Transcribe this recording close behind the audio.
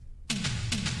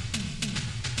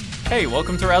Hey,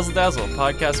 welcome to Razzle Dazzle, a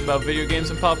podcast about video games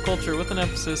and pop culture with an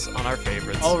emphasis on our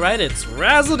favorites. All right, it's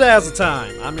Razzle Dazzle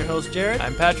time. I'm your host, Jared.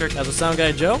 I'm Patrick. As a sound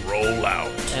guy, Joe. Roll out.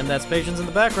 And that's Patience in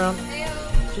the background.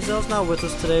 Giselle's not with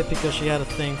us today because she had a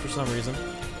thing for some reason.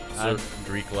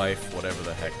 Greek life, whatever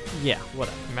the heck. Yeah,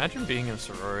 whatever. Imagine being in a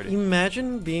sorority.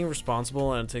 Imagine being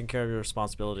responsible and taking care of your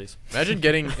responsibilities. Imagine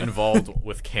getting involved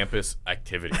with campus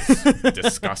activities.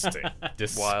 Disgusting.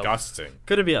 Disgusting.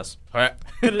 Couldn't be us.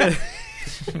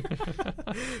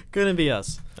 Couldn't be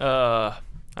us. All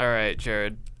right,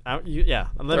 Jared. Let me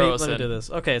do this.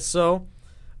 Okay, so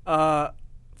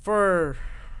for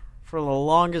the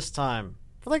longest time,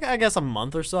 for like I guess a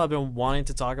month or so, I've been wanting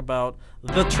to talk about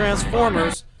the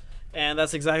Transformers, and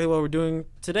that's exactly what we're doing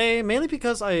today. Mainly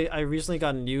because I recently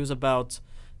got news about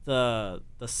the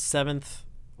 7th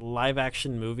live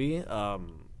action movie,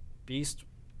 Beast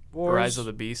Wars, Rise of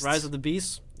the Beasts. Rise of the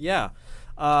Beasts. Yeah.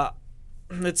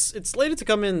 It's slated to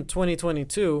come in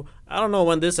 2022. I don't know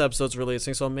when this episode's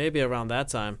releasing, so maybe around that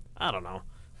time. I don't know.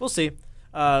 We'll see.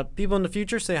 People in the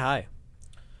future, say hi.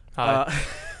 Hi.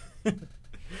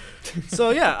 So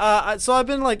yeah, so I've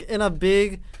been like in a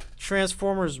big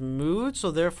Transformers mood.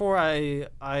 So therefore, I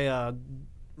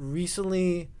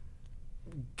recently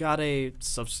got a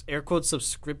air quote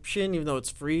subscription, even though it's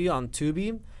free on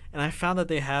Tubi. And I found that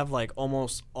they have like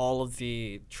almost all of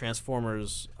the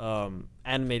Transformers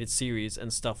animated series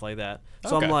and stuff like that.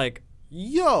 So Okay. I'm like,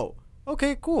 yo,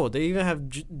 okay, cool. They even have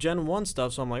Gen 1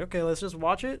 stuff. So I'm like, okay, let's just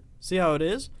watch it, see how it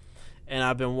is. And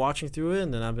I've been watching through it,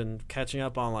 and then I've been catching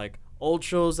up on like old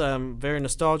shows that I'm very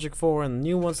nostalgic for and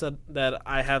new ones that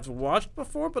I have watched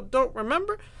before but don't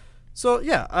remember. So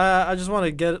yeah, I just want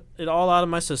to get it all out of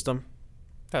my system.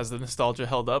 Has the nostalgia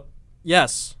held up?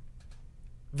 Yes.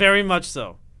 Very much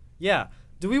so. Yeah.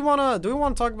 Do we wanna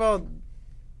talk about?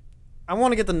 I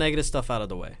want to get the negative stuff out of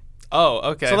the way.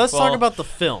 Oh, okay. So let's talk about the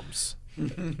films.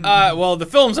 Well, the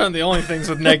films aren't the only things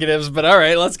with negatives, but all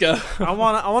right, let's go. I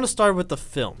want to start with the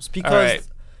films because.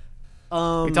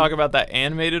 We talk about that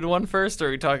animated one first, or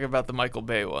are we talking about the Michael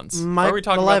Bay ones? Or are we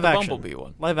talking the about the live action. Bumblebee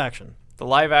one? Live action. The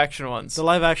live action ones. The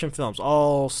live action films,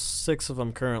 all 6 of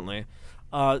them currently.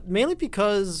 Mainly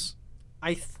because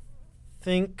I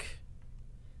think.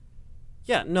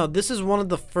 Yeah, no, this is one of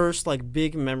the first like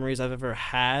big memories I've ever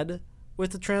had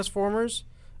with the Transformers,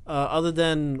 other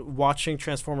than watching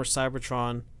Transformers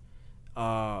Cybertron,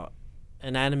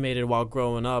 and animated while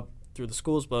growing up through the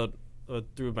schools, but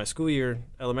through my school year,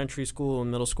 elementary school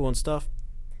and middle school and stuff.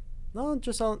 No,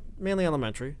 just mainly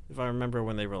elementary, if I remember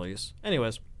when they released.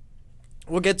 Anyways,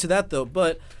 we'll get to that though.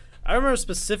 But I remember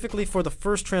specifically for the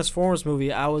first Transformers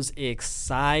movie, I was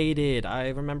excited. I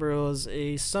remember it was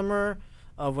a summer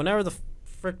of whenever the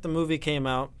movie came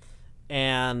out,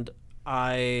 and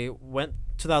I went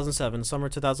summer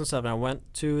 2007. I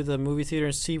went to the movie theater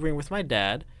in Sebring with my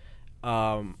dad.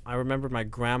 I remember my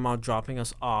grandma dropping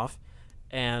us off,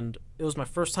 and it was my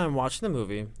first time watching the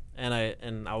movie, and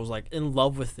I was like in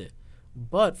love with it.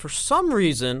 But for some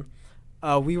reason,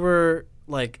 we were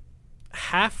like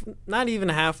not even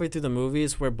halfway through the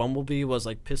movies where Bumblebee was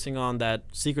like pissing on that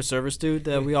Secret Service dude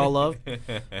that we all love.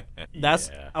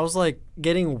 I was like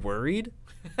getting worried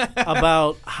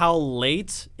about how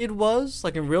late it was,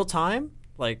 like in real time,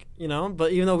 like, you know,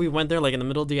 but even though we went there like in the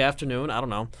middle of the afternoon, I don't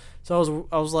know. So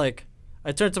I was like,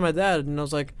 I turned to my dad and I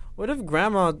was like, what if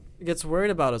grandma gets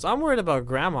worried about us? I'm worried about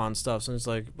grandma and stuff. So it's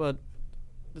like, but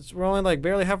we're only like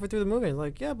barely halfway through the movie. It's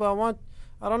like, yeah, but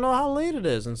I don't know how late it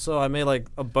is. And so I made like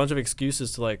a bunch of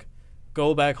excuses to like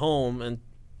go back home and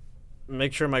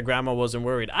make sure my grandma wasn't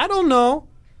worried. I don't know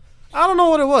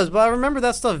what it was, but I remember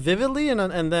that stuff vividly.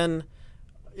 And then,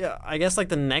 yeah, I guess like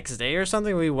the next day or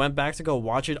something, we went back to go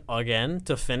watch it again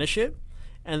to finish it.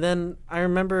 And then I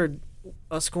remember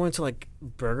us going to like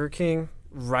Burger King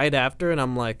right after, and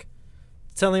I'm like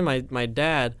telling my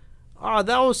dad,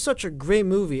 that was such a great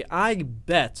movie. I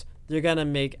bet they're going to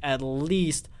make at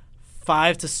least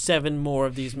 5 to 7 more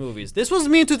of these movies. This was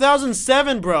me in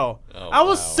 2007, bro. Oh, I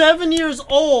was 7 years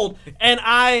old, and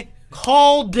I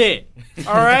called it,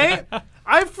 all right?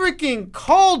 I freaking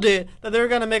called it that they were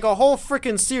going to make a whole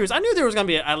freaking series. I knew there was going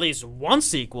to be at least one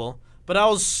sequel, but I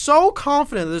was so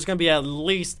confident that there's going to be at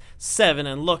least 7,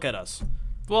 and look at us.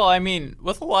 Well, I mean,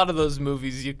 with a lot of those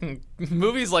movies,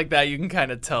 movies like that, you can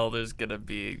kind of tell there's going to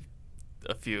be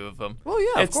a few of them. Well,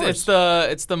 yeah, of course.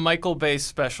 It's the Michael Bay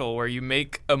special where you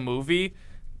make a movie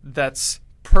that's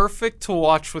perfect to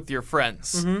watch with your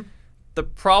friends. Mm-hmm. The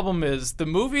problem is the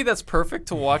movie that's perfect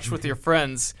to watch with your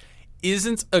friends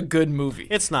isn't a good movie.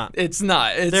 It's not. It's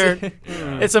not.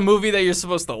 It's a movie that you're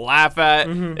supposed to laugh at.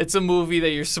 Mm-hmm. It's a movie that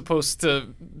you're supposed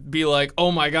to be like,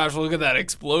 oh my gosh, look at that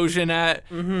explosion at.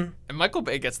 Mm-hmm. And Michael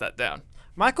Bay gets that down.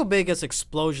 Michael Bay gets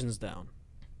explosions down.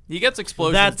 He gets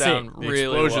explosions That's down it. The really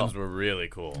explosions well. were really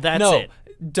cool. That's no,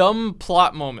 it. dumb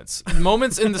plot moments.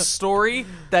 Moments in the story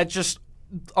that just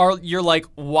are, you're like,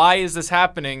 why is this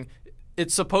happening?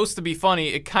 It's supposed to be funny.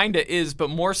 It kind of is, but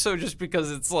more so just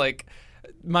because it's like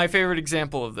my favorite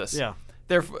example of this. Yeah.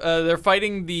 They're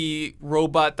fighting the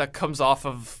robot that comes off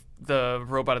of the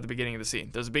robot at the beginning of the scene.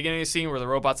 There's a beginning of the scene where the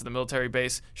robot's at the military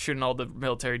base shooting all the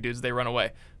military dudes. They run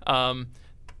away.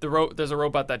 There's a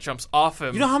robot that jumps off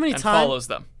him. You know how many and times- follows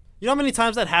them. You know how many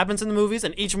times that happens in the movies,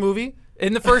 in each movie?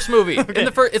 In the first movie, Okay.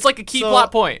 it's like a key So,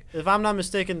 plot point. If I'm not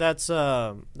mistaken, that's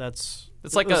It's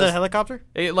like was a- that a helicopter?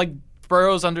 It like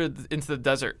burrows into the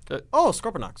desert. Oh,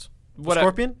 Scorponok. What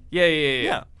Scorpion?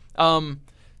 Yeah.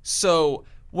 So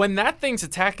when that thing's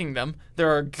attacking them, there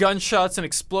are gunshots and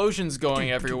explosions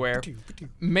going everywhere.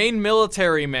 Main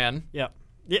military man. Yeah.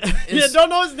 Yeah. Yeah, don't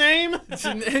know his name.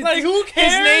 Like, who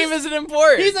cares? His name isn't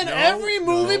important. He's in every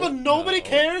movie, but nobody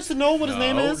cares to know what his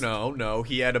name is. No.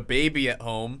 He had a baby at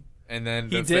home, and then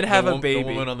He did have a The baby.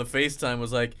 woman on the FaceTime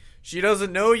was like, "She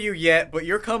doesn't know you yet, but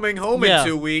you're coming home Yeah. in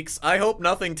 2 weeks. I hope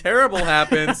nothing terrible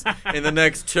happens in the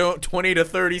next 20 to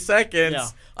 30 seconds. Yeah.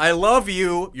 I love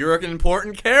you. You're an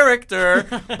important character.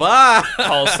 Bye."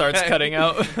 Call starts cutting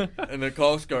out. And the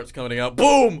call starts coming out.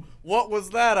 Boom! What was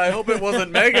that? I hope it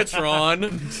wasn't Megatron.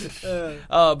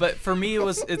 But for me,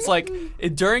 it's like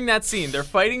during that scene, they're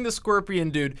fighting the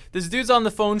Scorpion dude. This dude's on the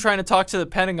phone trying to talk to the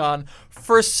Pentagon.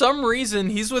 For some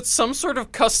reason, he's with some sort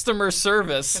of customer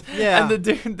service. Yeah. And the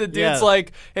dude's Yeah.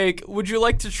 like, "Hey, would you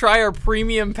like to try our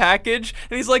premium package?"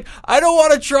 And he's like, "I don't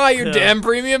want to try your damn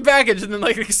premium package." And then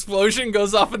like an explosion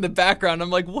goes off in the background.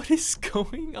 I'm like, what is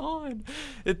going on?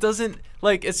 It doesn't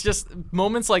like it's just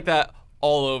moments like that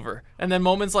all over, and then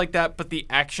moments like that, but the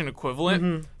action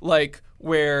equivalent, like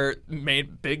where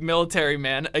big military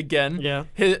man again. Yeah.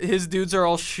 His dudes are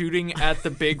all shooting at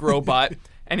the big robot,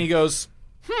 and he goes,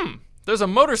 there's a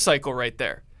motorcycle right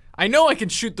there. I know I can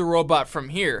shoot the robot from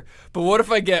here, but what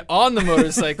if I get on the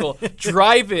motorcycle,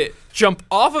 drive it, jump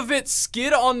off of it,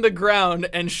 skid on the ground,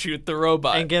 and shoot the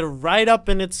robot? And get right up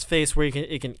in its face where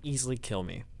it can easily kill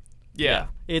me. Yeah.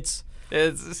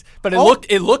 But Oh.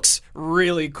 it looks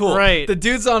really cool. Right. The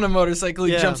dude's on a motorcycle.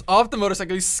 He Yeah. jumps off the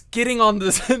motorcycle. He's skidding on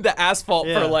the asphalt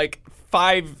Yeah. for like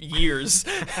 5 years,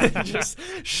 just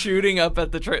shooting up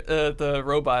at the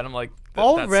robot. I'm like,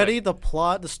 Already the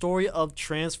plot, the story of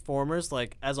Transformers,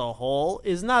 like as a whole,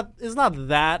 is not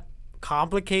that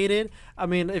complicated. I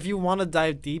mean, if you want to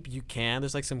dive deep, you can.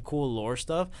 There's like some cool lore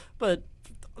stuff, but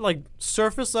like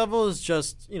surface level is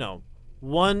just, you know,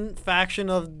 one faction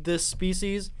of this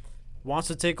species wants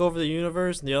to take over the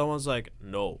universe, and the other one's like,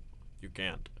 no, you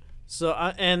can't. So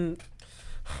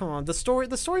the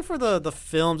story for the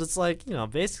films, it's like, you know,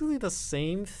 basically the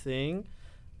same thing.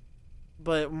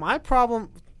 But my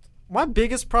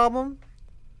biggest problem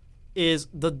is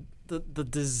the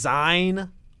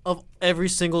design of every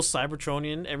single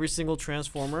Cybertronian, every single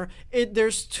Transformer.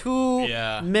 There's too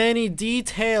many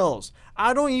details.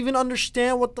 I don't even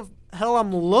understand what the hell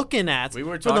I'm looking at. We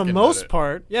were for talking the about most it.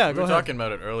 part. Yeah, We go were ahead. talking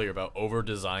about it earlier about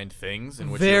over-designed things. In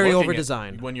which Very you're looking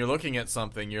over-designed. When you're looking at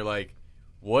something, you're like,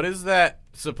 what is that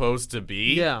supposed to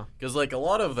be? Yeah. Because like a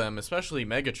lot of them, especially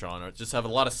Megatron, just have a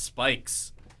lot of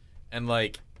spikes and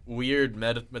like weird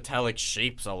metallic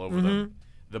shapes all over them.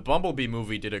 The Bumblebee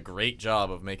movie did a great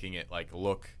job of making it like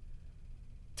look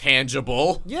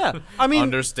tangible. Yeah, I mean,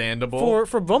 understandable.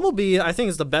 For Bumblebee, I think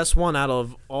it's the best one out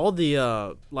of all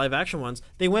the live action ones.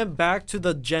 They went back to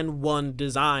the Gen 1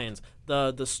 designs,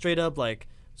 the straight up like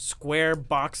square,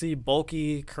 boxy,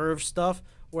 bulky, curved stuff.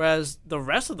 Whereas the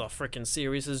rest of the freaking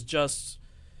series is just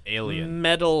Alien.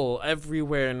 metal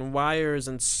everywhere and wires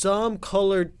and some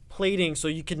colored plating so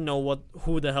you can know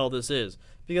who the hell this is.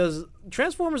 Because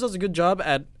Transformers does a good job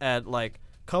at like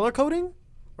color coding,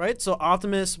 right? So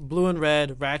Optimus, blue and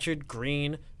red, Ratchet,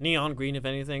 green, neon green if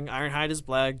anything, Ironhide is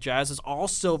black, Jazz is all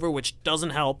silver, which doesn't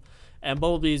help, and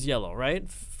Bumblebee is yellow, right?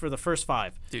 For the first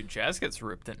 5. Dude, Jazz gets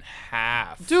ripped in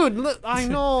half. Dude, look, I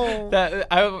know. That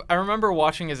I remember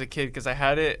watching as a kid because I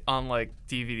had it on like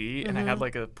DVD and I had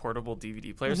like a portable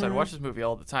DVD player, so I'd watch this movie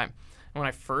all the time. And when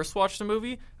I first watched the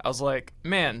movie, I was like,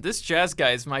 "Man, this Jazz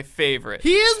guy is my favorite."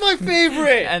 He is my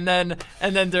favorite. and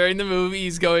then during the movie,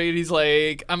 he's going and he's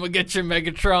like, "I'm gonna get your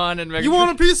Megatron and Megatron." You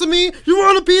want a piece of me? You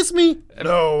want a piece of me?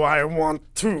 No, I want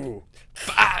to.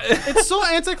 It's so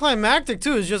anticlimactic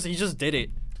too. It's just he just did it.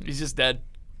 He's just dead.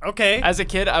 Okay. As a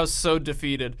kid, I was so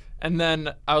defeated. And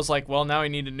then I was like, well, now I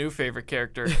need a new favorite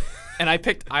character. And I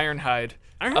picked Ironhide.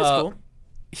 Ironhide's cool.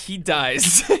 He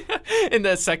dies in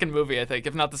the second movie, I think.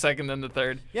 If not the second, then the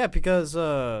third. Yeah, because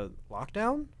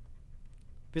Lockdown?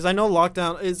 Because I know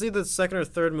Lockdown is either the second or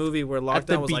third movie where Lockdown At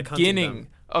the was like hunting beginning them.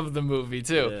 of the movie,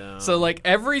 too. Yeah. So, like,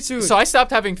 so I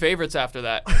stopped having favorites after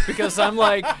that. Because I'm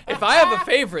like, if I have a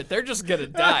favorite, they're just going to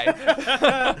die.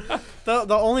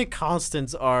 The only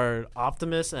constants are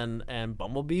Optimus and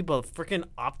Bumblebee, but freaking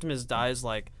Optimus dies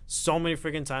like so many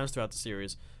freaking times throughout the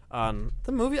series.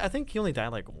 The movie, I think he only died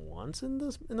like once in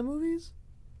the movies.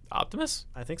 Optimus?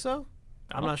 I think so.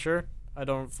 I'm Oh. not sure. I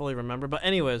don't fully remember. But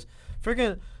anyways,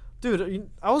 freaking dude,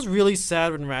 I was really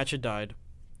sad when Ratchet died,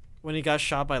 when he got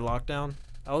shot by Lockdown.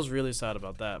 I was really sad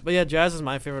about that. But yeah, Jazz is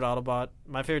my favorite Autobot,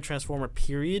 my favorite Transformer.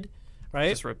 Period. Right.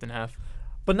 Just ripped in half.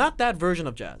 But not that version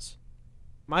of Jazz.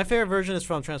 My favorite version is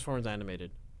from Transformers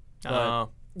Animated. But, Oh.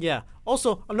 yeah.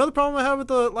 Also, another problem I have with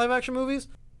the live action movies,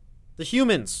 the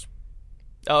humans.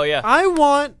 Oh, yeah. I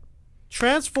want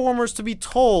Transformers to be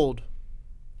told,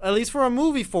 at least for a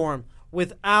movie form,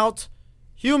 without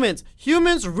humans.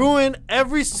 Humans ruin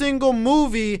every single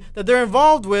movie that they're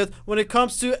involved with when it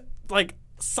comes to like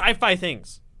sci-fi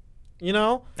things. You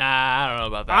know? Nah, I don't know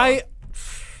about that one.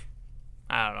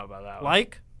 I don't know about that one.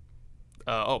 Like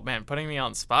Oh, man, putting me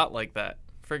on the spot like that.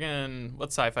 Friggin' what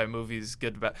sci-fi movie's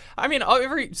good about? I mean,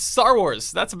 every Star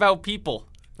Wars, that's about people.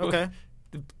 okay.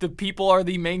 The people are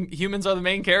the main, humans are the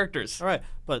main characters. All right,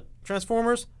 but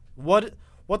Transformers, what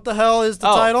the hell is the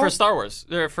Oh, title? for Star Wars.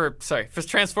 Or for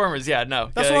Transformers, yeah, no.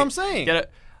 That's Get what it- I'm saying. Get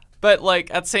it? But,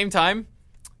 like, at the same time,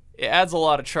 it adds a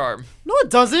lot of charm. No, it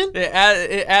doesn't. It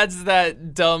adds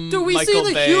that dumb Dude, we Michael see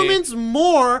the Bay. humans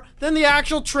more than the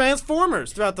actual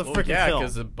Transformers throughout the Well, freaking yeah, film.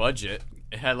 because the budget,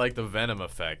 it had like the Venom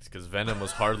effect, because Venom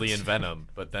was hardly in Venom,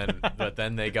 but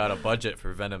then they got a budget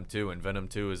for Venom 2, and Venom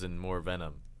 2 is in more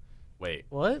Venom. Wait,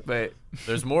 What? But,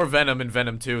 there's more Venom in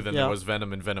Venom 2 than Yeah. there was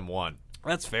Venom in Venom 1.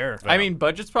 That's fair. I mean,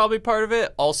 budget's probably part of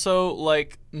it. Also,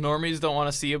 like, normies don't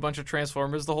want to see a bunch of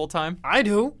Transformers the whole time. I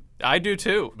do. I do,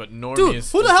 too. But Dude,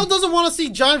 normies, who the hell doesn't want to see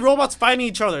giant robots fighting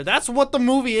each other? That's what the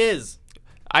movie is.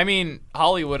 I mean,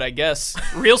 Hollywood, I guess.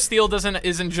 Real Steel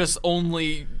isn't just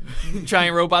only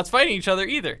giant robots fighting each other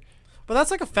either. But that's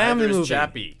like a family Neither is movie.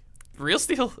 Chappie. Real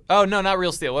Steel? Oh, no, not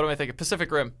Real Steel. What am I thinking? Pacific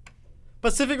Rim.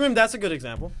 Pacific Rim, that's a good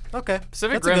example. Okay.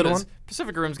 Pacific that's Rim a good is, one.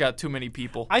 Pacific Rim's got too many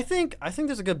people. I think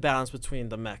there's a good balance between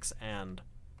the mechs and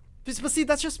but see,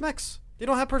 that's just mechs. They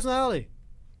don't have personality.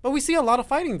 But we see a lot of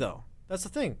fighting though. That's the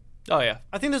thing. Oh, yeah.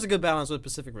 I think there's a good balance with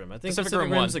Pacific Rim. I think Pacific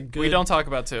Rim 1. Rim's a good We don't talk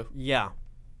about 2. Yeah.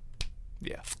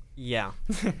 Yeah. Yeah.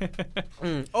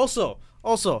 Also,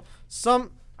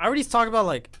 some I already talked about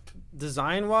like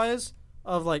design wise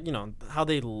of like, you know, how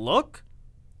they look.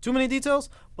 Too many details,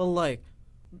 but like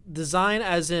design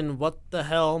as in what the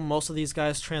hell most of these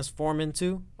guys transform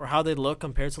into or how they look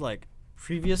compared to like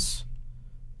previous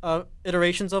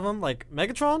iterations of them, like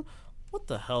Megatron. What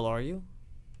the hell are you?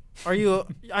 Are you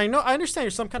I understand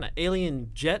you're some kind of alien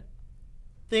jet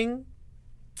thing,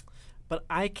 but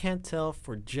I can't tell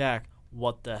for Jack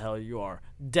what the hell you are.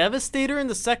 Devastator in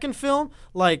the second film,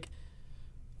 like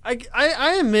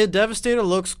I admit Devastator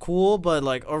looks cool, but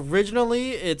like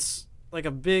originally it's like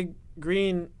a big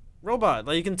green robot.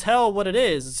 Like you can tell what it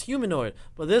is. It's humanoid.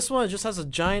 But this one just has a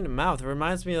giant mouth. It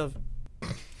reminds me of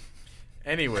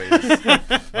Anyways,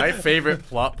 my favorite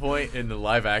plot point in the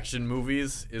live action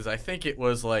movies is I think it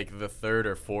was like the third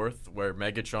or fourth where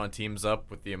Megatron teams up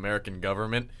with the American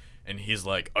government and he's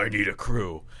like, I need a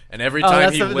crew. And every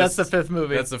time that's the fifth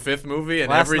movie. That's the fifth movie. And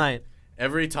Last Night.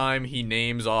 every time he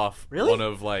names off Really? one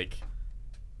of like,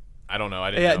 I don't know.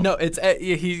 I didn't Yeah, know. no, it's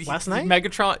he Last Night?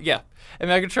 Megatron, yeah, and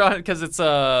Megatron because it's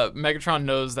Megatron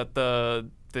knows that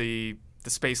the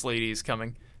space lady is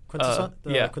coming.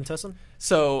 Yeah. Quintesson?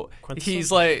 So Quintesson?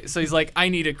 he's like I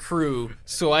need a crew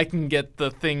so I can get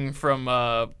the thing from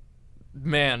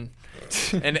man.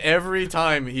 And every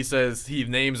time he says he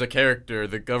names a character,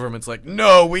 the government's like,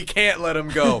 no, we can't let him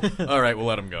go. All right, we'll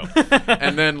let him go.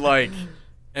 And then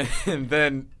and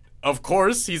then of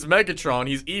course he's Megatron,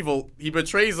 he's evil, he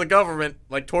betrays the government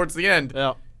like towards the end.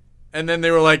 Yeah. And then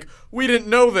they were like, we didn't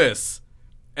know this.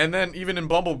 And then even in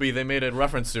Bumblebee they made a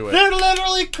reference to it. They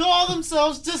literally call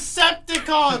themselves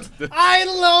Decepticons. I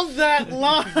love that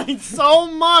line so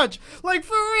much. Like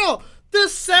for real.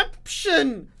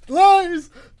 Deception. Lies.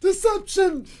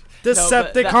 Deception.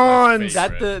 Decepticons.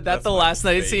 That That's the my last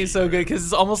night scene is so good because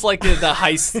it's almost like the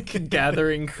heist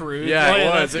gathering crew. Yeah, Oh, yeah,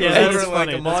 it was. It was that's literally like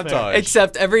a funny, that's fair. montage.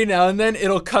 Except every now and then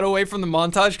it'll cut away from the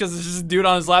montage because there's just a dude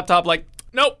on his laptop like,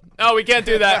 nope, oh, we can't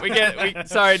do that.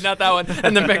 Sorry, not that one.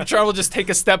 And then Megatron will just take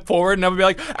a step forward, and I'll be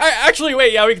like, actually,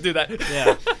 wait, yeah, we can do that.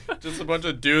 Yeah. Just a bunch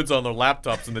of dudes on their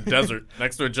laptops in the desert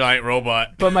next to a giant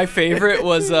robot. But my favorite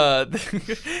was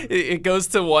it goes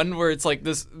to one where it's like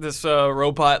this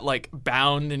robot like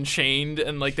bound and chained,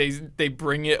 and like they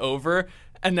bring it over,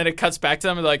 and then it cuts back to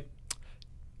them and like,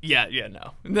 yeah,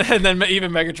 no. And then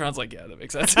even Megatron's like, yeah, that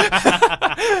makes sense.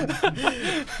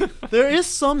 There is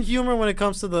some humor when it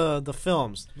comes to the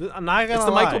films. I'm not gonna It's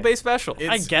the lie. Michael Bay special.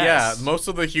 I guess. Yeah, most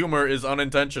of the humor is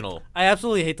unintentional. I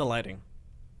absolutely hate the lighting.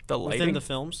 The Within lighting. the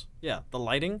films. Yeah, the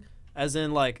lighting. As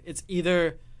in, like, it's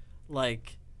either,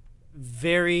 like,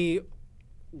 very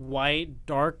white,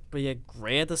 dark, but yet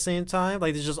gray at the same time.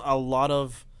 Like, there's just a lot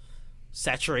of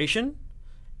saturation.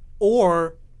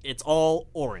 Or it's all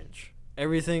orange.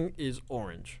 Everything is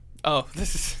orange. Oh,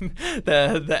 this is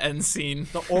the end scene.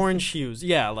 The orange hues.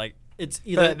 Yeah, like, it's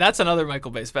either... That's another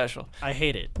Michael Bay special. I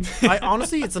hate it. I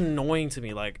honestly, it's annoying to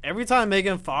me. Like, every time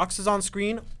Megan Fox is on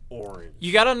screen, orange.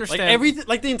 You gotta Like, understand. everything...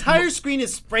 Like, the entire screen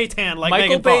is spray tan like Michael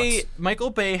Megan Bay. Fox. Michael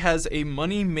Bay has a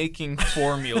money-making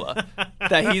formula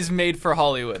that he's made for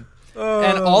Hollywood.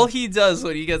 And all he does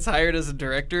when he gets hired as a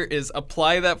director is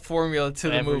apply that formula to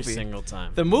the Every movie. single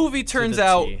time. The movie turns the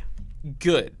out T.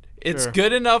 good. It's Sure.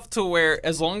 good enough to where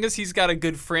as long as he's got a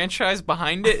good franchise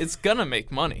behind it, it's gonna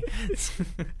make money.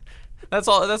 That's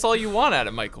all you want out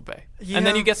of Michael Bay. And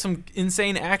then Yeah. you get some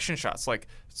insane action shots, like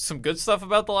some good stuff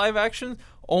about the live action.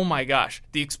 Oh my gosh,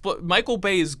 Michael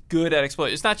Bay is good at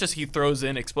explosions. It's not just he throws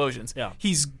in explosions. Yeah.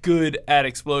 He's good at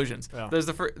explosions. Yeah. There's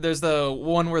the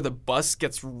one where the bus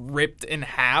gets ripped in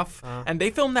half, and they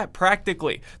film that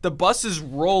practically. The bus is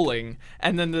rolling,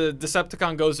 and then the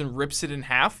Decepticon goes and rips it in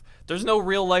half. There's no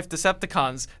real life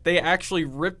Decepticons. They actually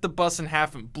ripped the bus in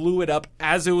half and blew it up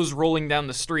as it was rolling down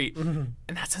the street, and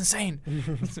that's insane.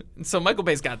 So Michael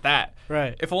Bay's got that.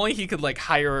 Right. If only he could like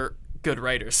hire good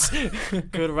writers.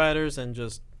 Good writers and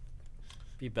just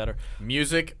be better.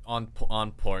 Music on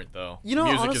point though. You know,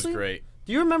 music honestly, is great.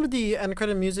 Do you remember the end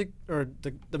credit music or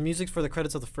the music for the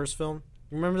credits of the first film?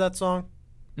 You remember that song?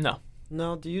 No.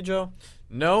 No, do you, Joe?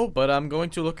 No, but I'm going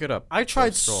to look it up. I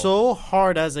tried Scroll. so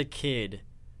hard as a kid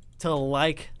to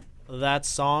like that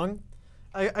song.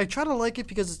 I try to like it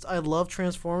because I love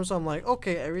Transformers. So I'm like,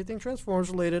 okay, everything Transformers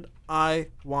related, I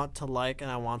want to like and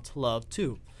I want to love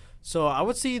too. So I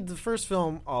would see the first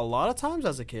film a lot of times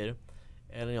as a kid,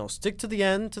 and stick to the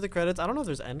end, to the credits. I don't know if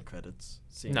there's end credits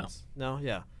scenes. No,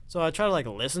 yeah. So I try to like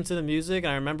listen to the music,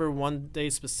 and I remember one day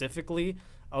specifically,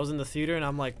 I was in the theater and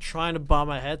I'm like trying to bob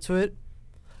my head to it,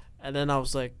 and then I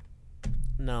was like,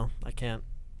 no, I can't.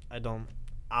 I don't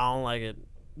like it.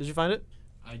 Did you find it?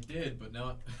 I did, but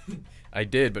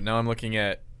now I'm looking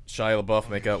at Shia LaBeouf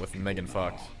make out with Megan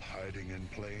Fox. Hiding in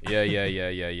plain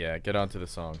Yeah. Get on to the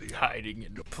song. Hiding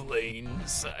in plain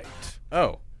sight.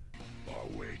 Oh, are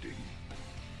waiting.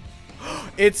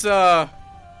 it's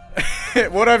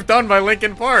What I've Done by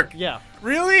Linkin Park. Yeah.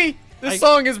 Really? This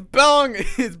song is is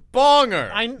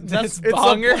bonger. That's It's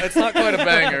Bonger? It's not quite a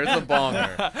banger. It's a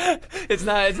bonger. It's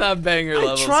not banger I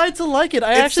levels. tried to like it.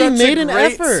 I It's actually such made a an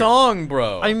great effort. song,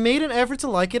 bro. I made an effort to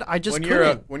like it. I just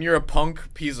couldn't. when you're a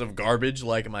punk piece of garbage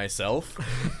like myself,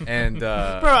 and Bro,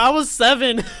 I was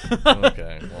 7.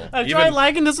 okay, well, I tried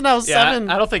liking this when I was Yeah,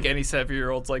 7. I don't think any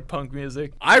 7-year-olds like punk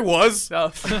music. I was No.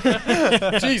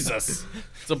 Jesus.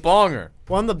 It's a bonger.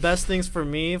 One of the best things for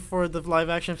me for the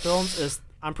live action films is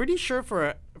I'm pretty sure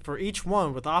for each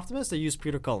one with Optimus they use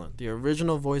Peter Cullen, the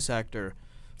original voice actor.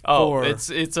 Oh, for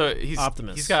he's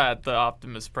Optimus. He's got the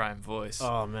Optimus Prime voice.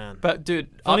 Oh man. But dude,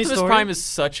 Funny Optimus story? Prime is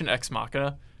such an ex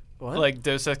machina. What? Like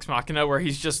Deus Ex Machina, where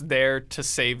he's just there to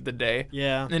save the day.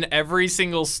 Yeah. In every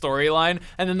single storyline,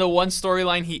 and then the one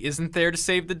storyline he isn't there to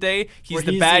save the day, he's Where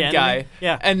the he's bad the guy. enemy?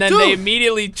 Yeah. And then Dude! they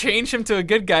immediately change him to a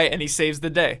good guy, and he saves the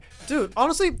day. Dude,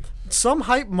 honestly, some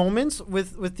hype moments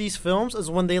with these films is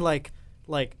when they like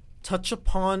touch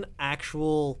upon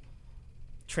actual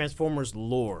Transformers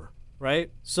lore, right?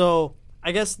 So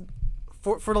I guess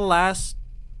for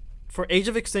Age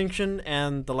of Extinction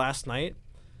and The Last Night,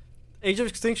 Age of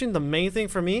Extinction, the main thing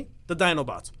for me, the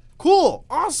Dinobots. Cool,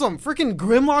 awesome, freaking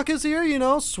Grimlock is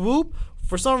here, Swoop.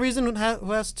 For some reason,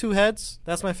 who has 2 heads.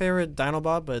 That's my favorite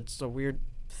Dinobot, but it's a weird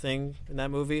thing in that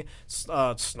movie.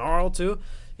 Snarl too.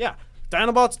 Yeah,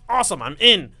 Dinobots, awesome, I'm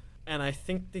in. And I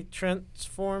think they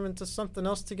transform into something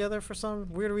else together for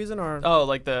some weird reason, or Oh,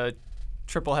 like the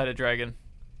triple-headed dragon.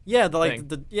 yeah,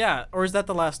 thing. or is that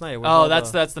The Last Night? with Oh, all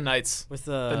that's the the Knights. with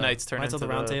The Knights turn Knights into of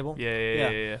the Round Table.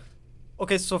 Yeah.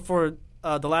 Okay, so for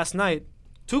The Last Night,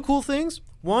 2 cool things.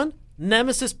 One,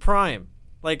 Nemesis Prime.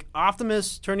 Like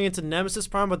Optimus turning into Nemesis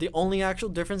Prime, but the only actual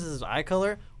difference is his eye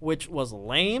color, which was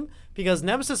lame because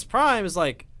Nemesis Prime is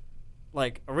like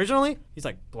originally he's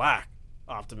like black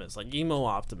Optimus, like emo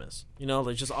Optimus. You know,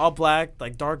 like just all black,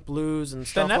 like dark blues and The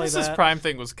stuff like Nemesis that. Prime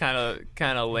thing was kind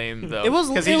of lame though. It was-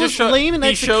 'Cause it was lame in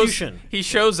execution. He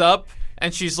shows up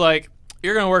and she's like,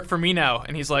 "You're gonna work for me now,"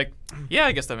 and he's like, "Yeah,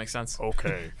 I guess that makes sense."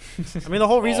 Okay. I mean, the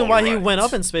whole reason why he Alright. went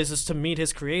up in space is to meet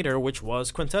his creator, which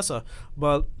was Quintessa.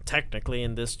 But technically,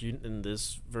 in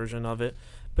this version of it,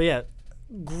 but yeah,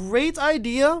 great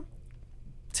idea,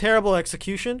 terrible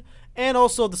execution, and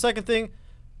also the second thing,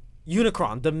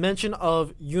 Unicron, dimension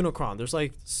of Unicron. There's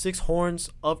like 6 horns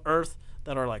of Earth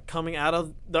that are like coming out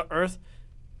of the Earth,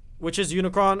 which is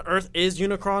Unicron. Earth is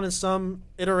Unicron in some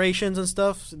iterations and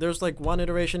stuff. There's like one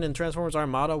iteration in Transformers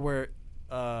Armada where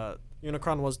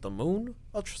Unicron was the moon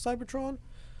of Cybertron.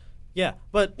 Yeah,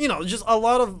 but you know, just a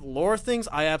lot of lore things.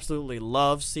 I absolutely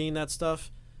love seeing that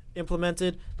stuff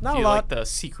implemented. Not Do a you lot. like the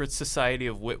Secret Society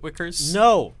of Witwickers?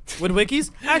 No, with wikis.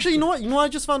 Actually, you know what? You know what I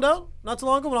just found out not too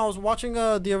long ago when I was watching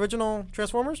the original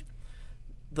Transformers.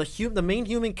 The main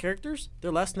human characters,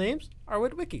 their last names are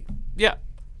with wiki. Yeah.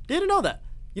 Didn't know that.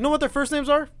 You know what their first names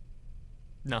are?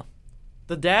 No.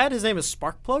 The dad, his name is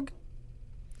Sparkplug.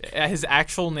 His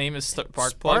actual name is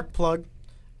Sparkplug. Sparkplug.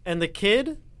 And the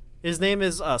kid, his name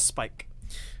is Spike.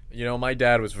 You know, my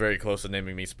dad was very close to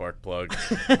naming me Sparkplug.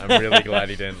 I'm really glad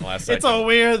he didn't last second. It's a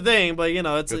weird thing, but you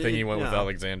know, it's Good thing he went you with know.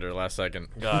 Alexander last second.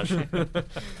 Gosh.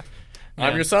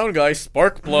 I'm your sound guy,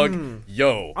 Sparkplug.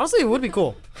 Yo. Honestly, it would be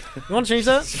cool. You want to change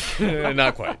that?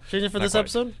 Not quite. Change it for Not this quite.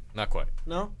 episode? Not quite.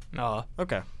 No? No.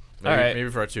 Okay. Maybe, All right. maybe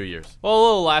for our 2 years. Well, a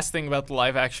little last thing about the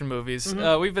live action movies.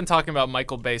 We've been talking about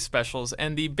Michael Bay specials,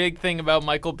 and the big thing about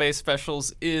Michael Bay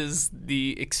specials is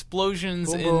the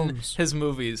explosions Boom in booms. his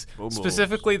movies. Boom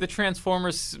Specifically, the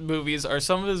Transformers movies are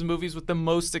some of his movies with the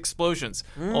most explosions.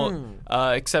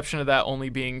 Exception to that only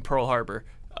being Pearl Harbor,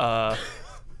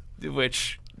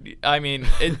 which, I mean,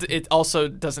 it also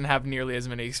doesn't have nearly as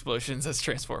many explosions as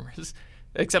Transformers,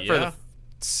 except for Yeah. the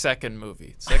second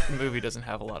movie. Second movie doesn't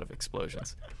have a lot of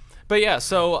explosions. But yeah,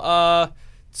 so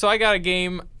I got a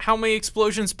game. How many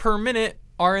explosions per minute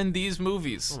are in these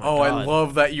movies? Oh, I God.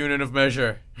 love that unit of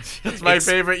measure. That's my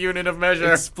favorite unit of measure.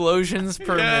 Explosions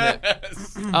per minute.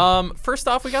 Yes. First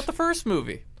off, we got the first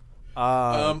movie.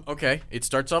 Okay. It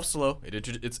starts off slow.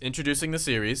 It's introducing the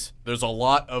series. There's a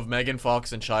lot of Megan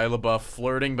Fox and Shia LaBeouf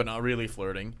flirting, but not really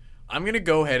flirting. I'm gonna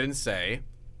go ahead and say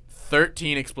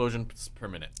 13 explosions per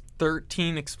minute.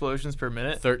 13 explosions per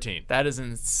minute. 13. That's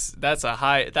a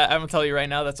high. That I'm gonna tell you right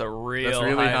now. That's a real That's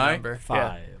really high? number. 5.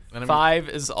 Yeah. And I'm 5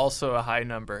 is also a high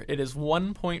number. It is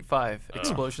 1.5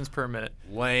 explosions per minute.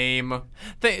 lame.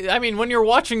 I mean, when you're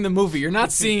watching the movie, you're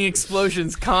not seeing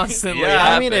explosions constantly. Yeah.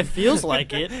 I mean, happen. it feels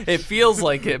like it. It feels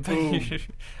like it. But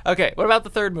okay, what about the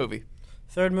third movie?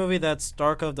 Third movie, that's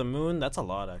Dark of the Moon. That's a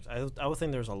lot, actually. I would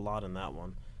think there's a lot in that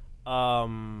one.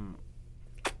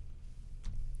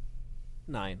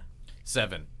 9.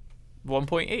 7.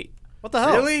 1.8 What the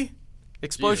hell? Really?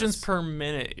 explosions Jesus. per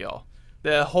minute, y'all.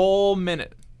 The whole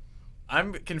minute.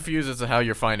 I'm confused as to how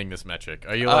you're finding this metric.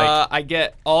 Are you like I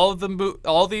get all of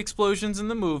the explosions in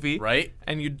the movie, right?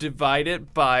 and you divide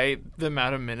it by the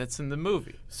amount of minutes in the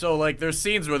movie. So like there's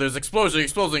scenes where there's explosion,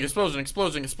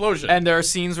 And there are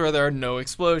scenes where there are no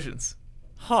explosions.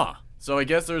 huh. So I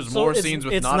guess there's So more it's, scenes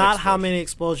with it's not not how explosions. many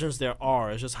explosions there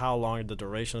are. It's just how long the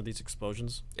duration of these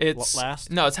explosions It's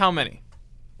last. No, it's how many?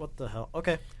 What the hell?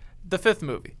 Okay. The fifth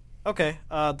movie. Okay.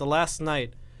 The Last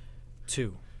Night.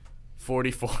 2.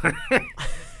 44.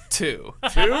 2.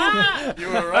 2? You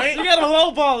were right. You gotta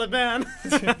lowball it, man.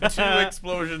 2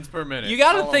 explosions per minute. You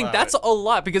gotta I'll think allow that's it. a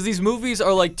lot because these movies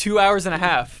are like 2 hours and a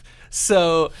half.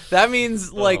 So that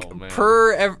means like Oh, man.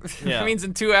 Yeah. that means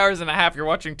in 2 hours and a half you're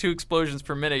watching 2 explosions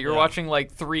per minute. You're Yeah. watching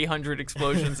like 300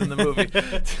 explosions in the movie.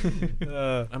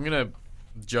 I'm gonna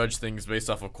judge things based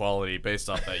off of quality, based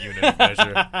off that unit of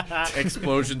measure.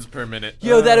 Explosions per minute.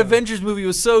 Yo, that Avengers movie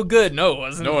was so good. No, it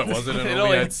wasn't. No, it wasn't. It It only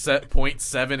only- had set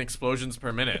 0.7 explosions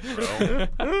per minute,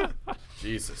 bro.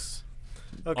 Jesus.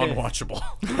 Okay. Unwatchable.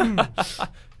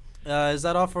 Is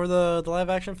that all for the live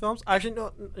action films? Actually,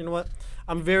 no, you know what?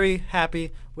 I'm very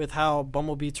happy with how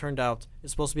Bumblebee turned out.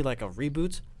 It's supposed to be like a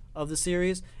reboot of the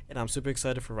series, and I'm super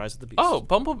excited for Rise of the Beast. Oh,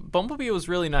 Bumblebee was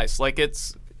really nice. Like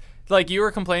it's like you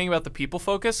were complaining about the people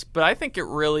focus, but I think it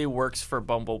really works for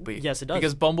Bumblebee. Yes, it does.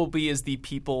 Because Bumblebee is the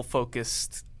people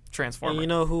focused Transformer. and you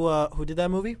know who did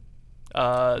that movie?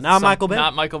 Not Michael Bay?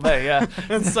 Not Michael Bay, yeah.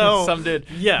 And so Some did.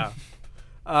 Yeah.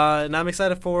 And I'm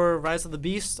excited for Rise of the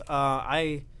Beast.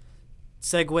 I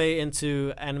segue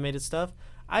into animated stuff.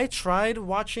 I tried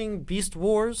watching Beast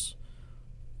Wars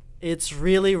It's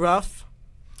really rough.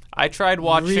 I tried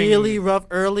watching. Really rough.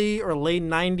 Early or late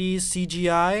 90s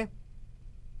CGI.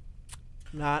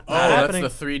 Not Oh, that's happening. the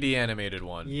 3D animated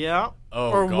one. Yeah.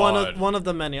 Oh, or God. one of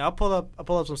the many. I'll pull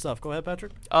up some stuff. Go ahead,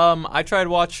 Patrick. I tried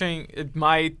watching.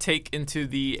 My take into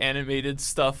the animated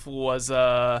stuff was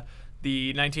the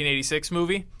 1986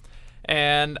 movie,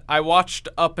 and I watched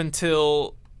up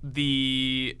until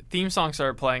the theme song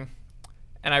started playing,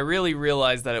 and I really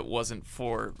realized that it wasn't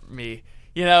for me.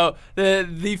 You know,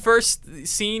 the first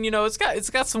scene, you know, it's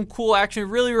got some cool action. It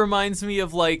really reminds me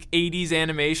of like 80s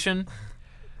animation,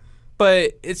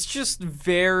 but it's just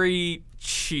very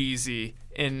cheesy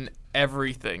in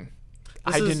everything.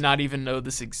 I did not even know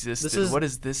this existed. What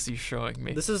is this you're showing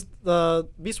me? This is the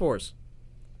Beast Wars.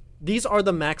 These are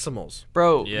the Maximals.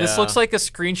 Bro, Yeah. this looks like a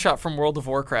screenshot from World of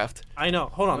Warcraft. I know.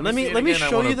 Hold on. Let me see it Let me again. I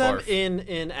show wanna you them barf.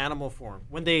 in animal form.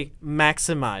 When they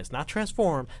maximize, not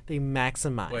transform, they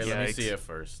maximize. Wait, let me Yikes. see it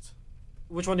first.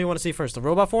 Which one do you want to see first? The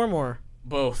robot form or?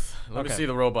 Both. Let me Okay. see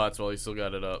the robots while you still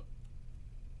got it up.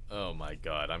 Oh my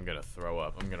god, I'm gonna throw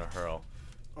up. I'm gonna hurl.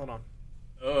 Hold on.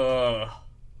 Ugh.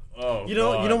 Oh, You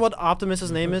know what Optimus's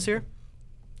name is here?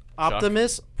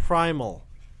 Optimus Primal.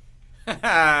 Get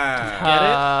Get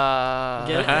it?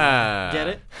 Get it? Ah. Get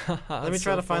it? Let me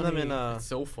try to find them in It's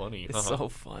so funny. It's so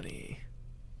funny.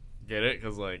 Get it?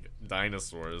 Because, like,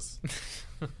 dinosaurs.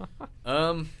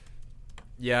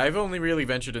 Yeah, I've only really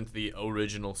ventured into the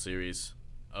original series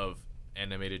of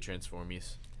animated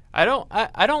Transformies. I don't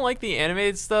like the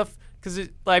animated stuff because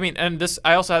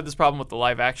I also had this problem with the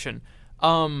live action.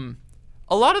 A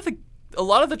lot of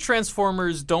the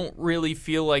Transformers don't really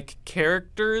feel like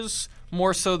characters.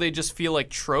 More so, they just feel like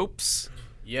tropes.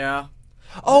 Yeah.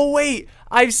 Oh wait,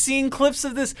 I've seen clips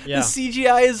of this. Yeah. The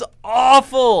CGI is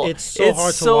awful. It's so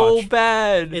hard to so watch.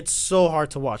 bad. It's so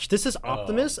hard to watch. This is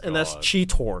Optimus, and that's God.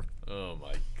 Cheetor. Oh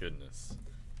my goodness.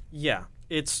 Yeah,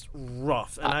 it's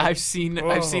rough. And I've seen a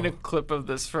Oh. clip of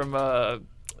this from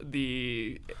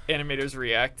the Animators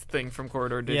React thing from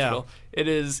Corridor Digital.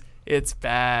 It's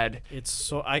bad. It's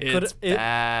so It's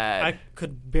bad. I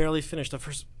could barely finish the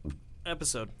first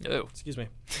episode. Oh. Excuse me.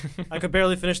 I could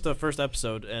barely finish the first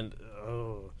episode, and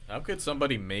How could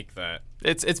somebody make that?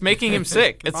 It's making him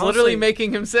sick. It's Honestly, literally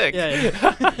making him sick.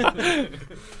 yeah.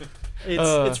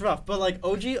 It's rough, but like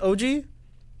OG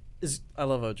is I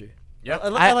love OG. Yeah.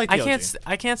 I like the OG.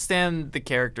 I can't stand the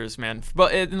characters, man.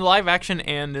 But in live action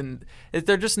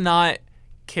they're just not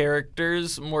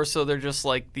characters. More so, they're just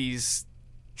like these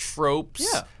tropes.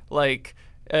 Yeah. Like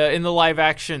in the live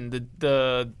action,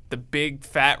 the big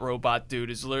fat robot dude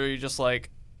is literally just like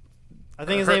I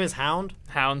think his name is Hound.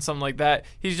 Hound, something like that.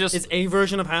 He's just It's a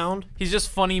version of Hound. he's just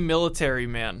funny military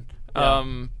man.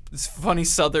 Yeah. This funny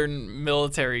southern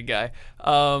military guy.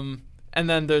 And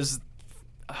then there's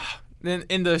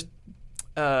in the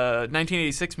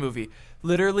 1986 movie,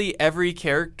 literally every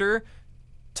character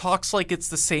talks like it's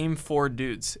the same four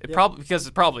dudes. It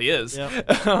probably is.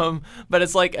 Yeah. But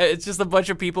it's like it's just a bunch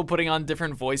of people putting on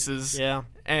different voices. Yeah.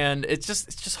 And it's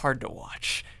just hard to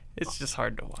watch. It's just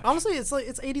hard to watch. Honestly, it's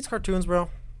 80s cartoons, bro.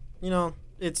 You know,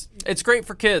 it's It's great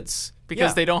for kids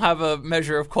because Yeah. they don't have a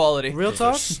measure of quality. real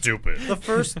talk. Stupid. The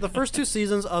first two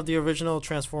seasons of the original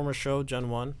Transformers show, Gen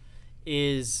 1,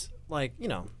 is like, you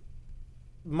know,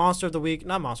 monster of the week,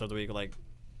 not monster of the week, like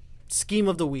scheme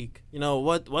of the week. You know,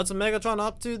 what's a Megatron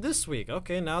up to this week?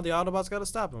 Okay, now the Autobots got to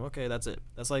stop him. Okay, that's it.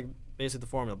 That's like basically the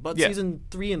formula. But Yeah. season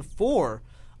 3 and 4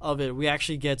 of it, we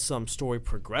actually get some story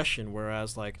progression,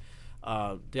 whereas like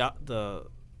the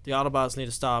Autobots need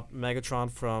to stop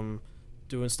Megatron from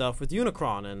doing stuff with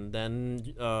Unicron, and then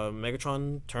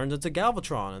Megatron turns into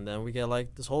Galvatron, and then we get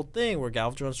like this whole thing where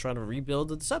Galvatron's trying to rebuild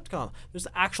the Decepticon. There's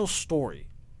the actual story,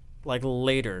 like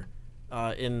later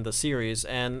in the series,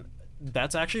 and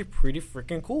that's actually pretty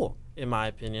freaking cool in my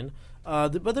opinion.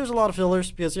 But there's a lot of fillers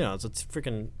because you know it's a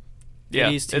freaking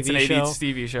 80s TV it's an 80s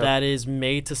TV show. that is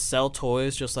made to sell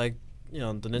toys, just like you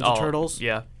know the Ninja Turtles.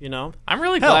 Yeah. You know, I'm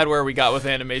really Hell. glad where we got with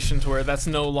animation to where that's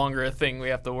no longer a thing we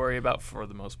have to worry about for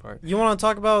the most part. you want to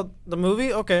talk about the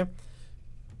movie? Okay.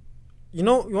 You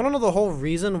want to know the whole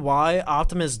reason why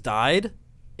Optimus died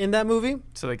in that movie?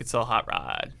 So they could sell Hot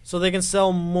Rod. So they can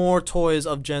sell more toys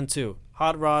of Gen 2.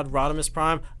 Hot Rod, Rodimus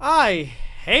Prime. I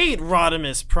hate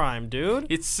Rodimus Prime, dude.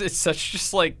 It's such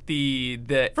just like the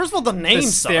First of all, the name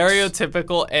sucks.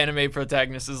 stereotypical anime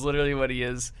protagonist is literally what he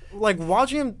is. Like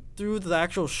watching him through the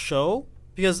actual show,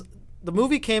 because the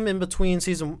movie came in between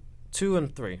season 2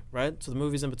 and 3, right? So the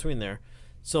movie's in between there.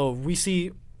 So we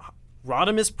see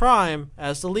Rodimus Prime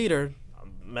as the leader.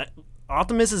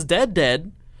 Optimus is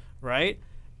dead, right?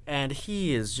 And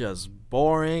he is just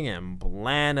boring and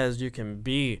bland as you can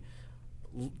be.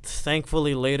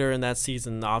 Thankfully, later in that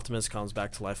season, Optimus comes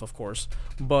back to life, of course.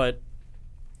 But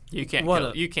You can't What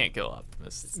kill, a- you can't kill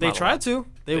Optimus. It's they not tried to.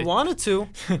 They wanted to.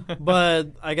 allowed. But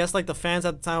I guess like the fans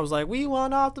at the time was like, we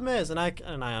want Optimus, and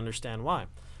I understand why.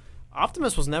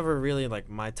 Optimus was never really like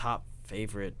my top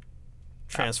favorite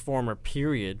Transformer.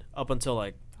 Period. Up until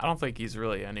like, I don't think he's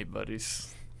really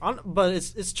anybody's. but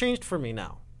it's changed for me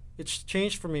now. It's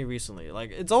changed for me recently.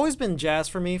 Like it's always been Jazz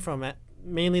for me from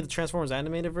mainly the Transformers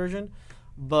animated version,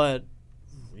 but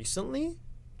recently,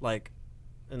 like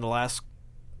in the last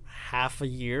half a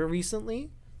year recently,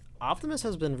 Optimus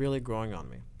has been really growing on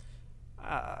me.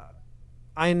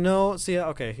 I know. See,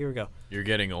 okay, here we go. You're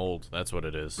getting old. That's what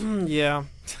it is. Yeah,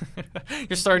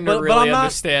 You're starting But- to but really I'm not-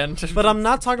 understand. but I'm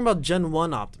not talking about Gen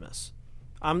 1 Optimus.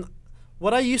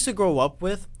 What I used to grow up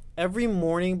with every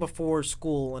morning before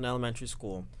school in elementary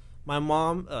school. My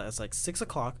mom, it's like 6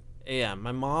 o'clock a.m.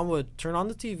 My mom would turn on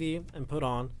the TV and put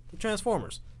on the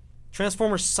Transformers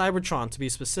Cybertron to be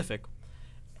specific,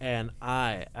 and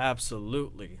I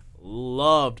absolutely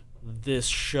loved this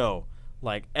show.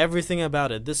 Like everything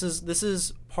about it. This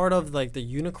is part of like the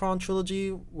Unicron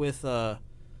trilogy with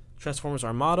Transformers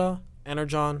Armada,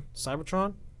 Energon,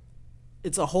 Cybertron.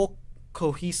 It's a whole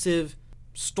cohesive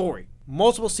story.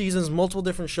 Multiple seasons, multiple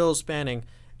different shows spanning,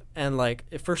 and like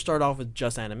it first started off with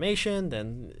just animation,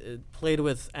 then it played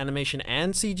with animation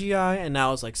and CGI, and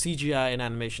now it's like CGI and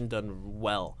animation done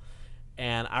well.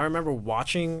 And I remember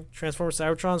watching Transformers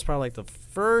Cybertron. It's probably like the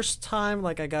first time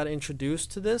like I got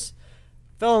introduced to this.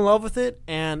 Fell in love with it,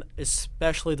 and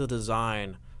especially the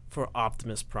design for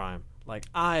Optimus Prime. Like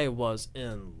I was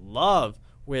in love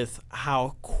with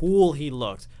how cool he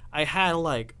looked. I had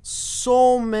like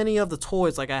so many of the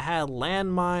toys. Like I had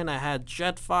Landmine, I had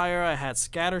Jetfire, I had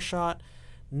Scattershot.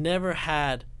 Never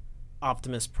had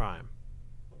Optimus Prime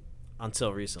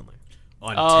until recently.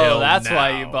 Oh, that's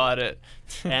why you bought it.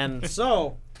 And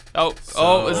so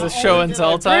Is this show and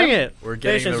tell time? bring it. We're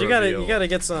getting Patience, the you gotta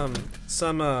get some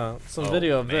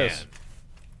video of this. Man.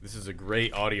 This is a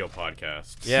great audio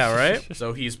podcast. Yeah, right?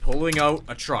 So he's pulling out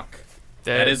a truck.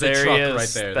 There- That is a there he truck is. right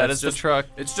there. That That's is the just- truck.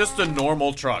 It's just a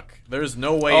normal truck. There's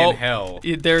no way in hell.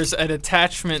 There's an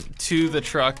attachment to the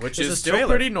truck. Which It's is a still trailer.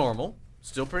 pretty normal.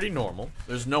 Still pretty normal.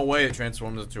 There's no way it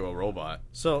transforms into a robot.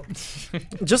 So,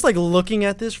 just like looking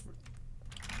at this,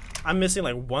 I'm missing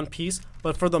like one piece,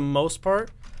 but for the most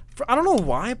part, I don't know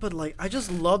why, but like I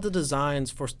just love the designs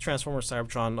for Transformers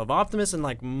Cybertron of Optimus and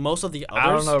like most of the others. I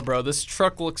don't know, bro. This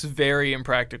truck looks very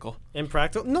impractical.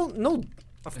 Impractical? No.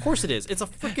 Of course it is. It's a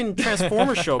freaking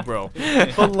Transformer show, bro.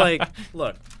 But like,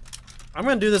 look, I'm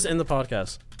gonna do this in the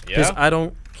podcast because Yeah? I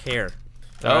don't care.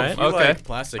 Oh, Alright? You okay. like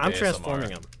plastic I'm ASMR. transforming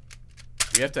him.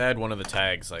 We have to add one of the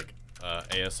tags like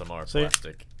ASMR See?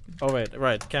 plastic. Oh wait,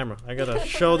 right, camera. I gotta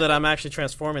show that I'm actually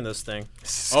transforming this thing.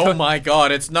 Oh my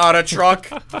god, it's not a truck.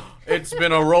 It's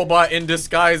been a robot in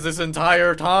disguise this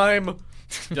entire time.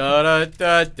 Da da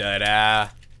da da da.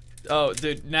 Oh,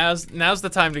 dude, now's the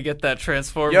time to get that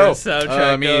Transformers Yo,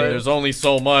 soundtrack I mean, going. there's only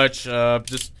so much.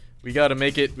 Just we gotta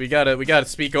make it. We gotta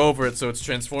speak over it so it's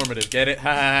transformative. Get it? Ha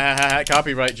ha ha ha.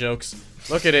 Copyright jokes.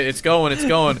 Look at it. It's going. It's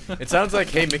going. It sounds like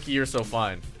Hey Mickey, you're so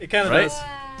fine. It kind of Right? does.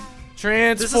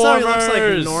 Transformers. This is how he looks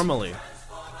like normally.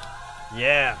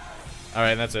 Yeah. All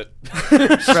right, that's it.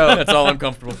 Bro. That's all I'm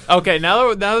comfortable. Okay,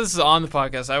 now this is on the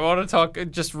podcast. I want to talk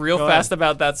just real Go fast ahead.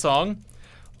 about that song.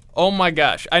 Oh my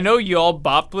gosh. I know you all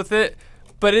bopped with it,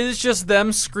 but it is just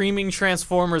them screaming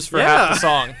Transformers for half Yeah. the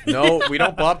song. No, we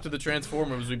don't bop to the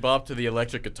Transformers. We bop to the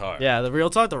electric guitar. Yeah, the real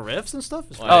talk, the riffs and stuff.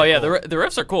 Is Wow. Oh yeah, cool. the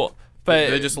riffs are cool.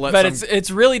 But They just let but some- it's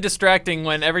really distracting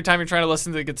when every time you're trying to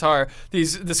listen to the guitar,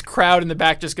 this crowd in the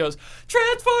back just goes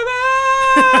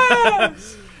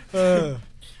Transformers.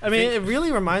 I mean, it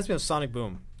really reminds me of Sonic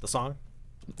Boom, the song.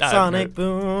 I've Sonic heard-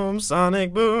 Boom,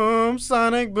 Sonic Boom,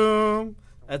 Sonic Boom.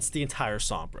 That's the entire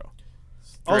song, bro.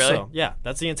 Also, Really? yeah,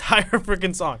 that's the entire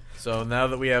freaking song. So now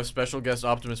that we have special guest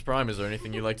Optimus Prime, is there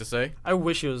anything you'd like to say? I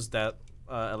wish it was that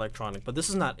electronic, but this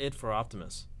is not it for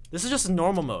Optimus. This is just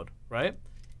normal mode, right?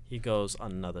 He goes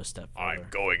another step further.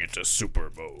 going into super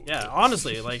mode. Yeah,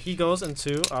 honestly, like he goes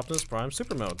into Optimus Prime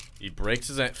super mode. He breaks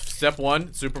his step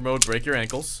 1, super mode, break your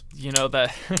ankles. You know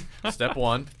that. Step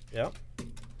 1, Yep.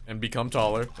 and become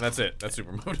taller. That's it. That's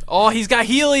super mode. Oh, he's got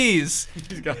Heelys.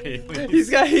 He's got Heelys. He's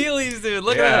got Heelys, dude.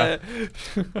 Look Yeah. at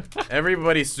that.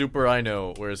 Everybody super I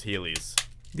know wears Heelys.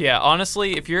 Yeah,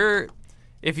 honestly, if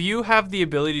you have the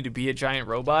ability to be a giant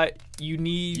robot, you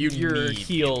need your need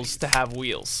heels to have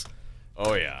wheels.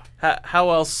 Oh yeah.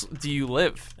 How else do you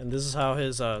live? And this is how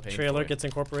his trailer gets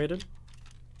incorporated.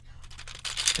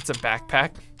 It's a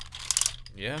backpack.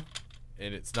 Yeah.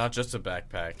 And it's not just a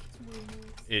backpack.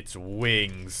 It's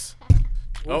wings.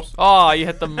 Oh, you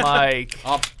hit the mic.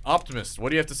 Optimus, what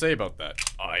do you have to say about that?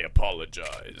 I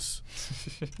apologize.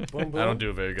 Boom, boom. I don't do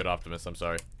a very good Optimus. I'm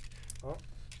sorry. Oh,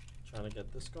 trying to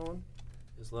get this going.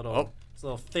 His little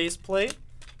face plate,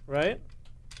 right?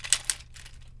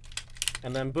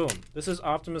 And then boom. This is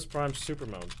Optimus Prime Super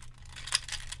Mode.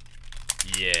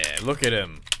 Yeah, look at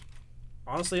him.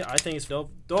 Honestly, I think it's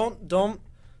dope. Don't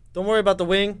worry about the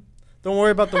wing. Don't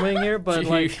worry about the wing here. But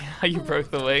like, you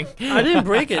broke the wing. I didn't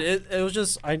break it. It was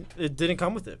just it didn't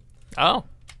come with it. Oh.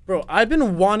 Bro, I've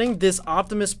been wanting this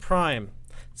Optimus Prime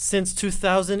since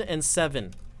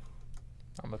 2007.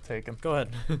 I'm gonna take him. Go ahead.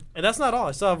 And that's not all.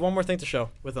 I still have one more thing to show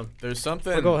with him. There's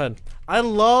something. But go ahead. I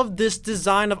love this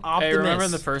design of Optimus. Hey, remember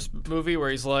in the first movie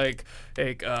where he's like,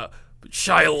 Shia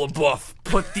LaBeouf,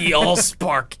 put the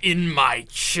Allspark in my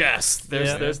chest.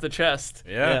 There's the chest.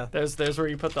 Yeah. There's where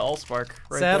you put the Allspark.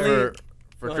 Right Sadly, there.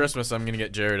 For Christmas, I'm gonna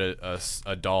get Jared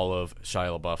a doll of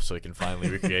Shia LaBeouf so he can finally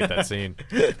recreate that scene.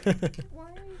 Why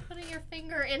are you putting your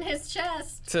finger in his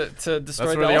chest? To destroy That's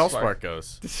where the Allspark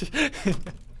goes.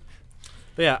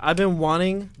 But yeah, I've been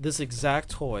wanting this exact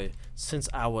toy since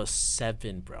I was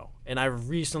 7, bro. And I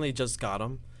recently just got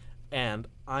him, and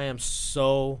I am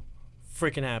so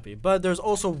freaking happy. But there's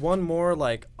also one more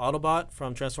like Autobot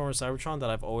from Transformers Cybertron that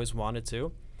I've always wanted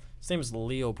to. His name is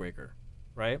Leo Breaker,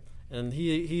 right? And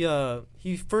he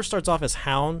first starts off as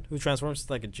Hound, who transforms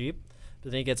into like a Jeep,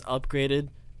 but then he gets upgraded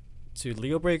to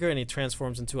Leo Breaker, and he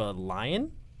transforms into a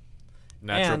lion.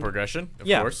 Natural And- progression, of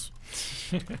yeah. course.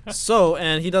 So,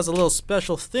 and he does a little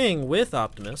special thing with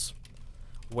Optimus,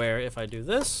 where if I do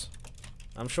this,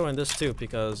 I'm showing this too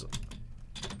because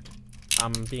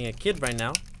I'm being a kid right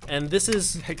now, and this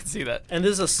is I can see that. a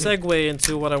segue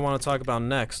into what I want to talk about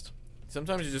next.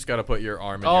 Sometimes you just gotta put your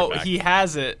arm in Oh, your back. he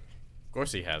has it. Of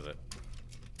course he has it.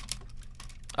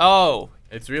 Oh,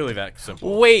 It's really that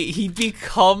simple. wait, he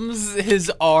becomes his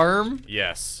arm?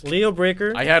 Yes. Leo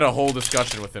Breaker. I had a whole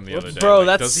discussion with him the other day. Bro, like,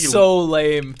 that's does he so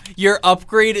lame. Your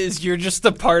upgrade is you're just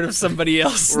a part of somebody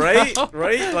else. right, now.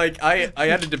 right. Like I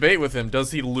had a debate with him.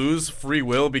 Does he lose free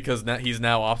will because he's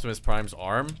now Optimus Prime's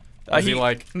arm? Is he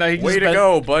like, no, he way just to bet-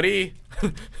 go, buddy?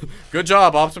 Good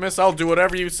job, Optimus. I'll do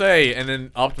whatever you say. And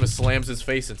then Optimus slams his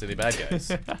face into the bad guys.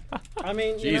 I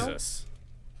mean, you know- Jesus.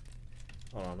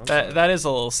 Hold on, I'm sorry. That is a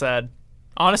little sad.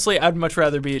 Honestly, I'd much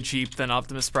rather be a Jeep than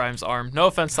Optimus Prime's arm. No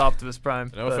offense to Optimus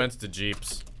Prime. No but- offense to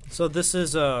Jeeps. So this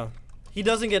is he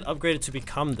doesn't get upgraded to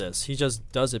become this. He just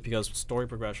does it because story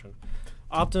progression.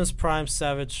 Optimus Prime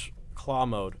Savage Claw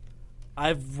mode.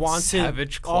 I've wanted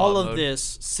Savage Claw all of mode.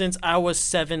 this since I was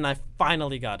 7. I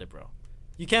finally got it, bro.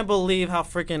 You can't believe how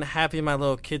freaking happy my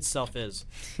little kid self is.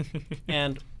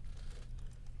 And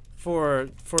for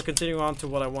continuing on to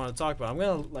what I want to talk about, I'm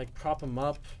gonna like prop him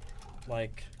up,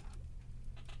 like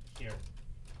here,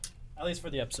 at least for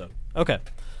the episode. Okay.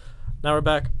 Now we're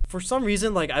back. For some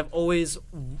reason, like I've always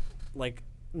like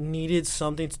needed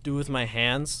something to do with my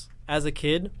hands as a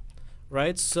kid,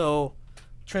 right? So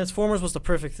Transformers was the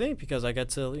perfect thing because I get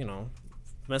to, you know,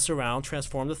 mess around,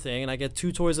 transform the thing, and I get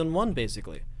 2 toys in one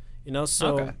basically. You know,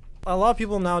 so Okay. a lot of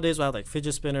people nowadays will have like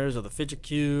fidget spinners or the fidget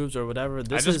cubes or whatever.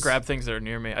 This I just is, grab things that are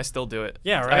near me. I still do it.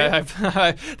 Yeah,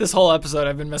 right? This whole episode,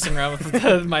 I've been messing around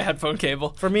with my headphone cable.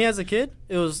 For me as a kid,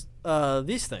 it was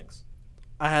these things.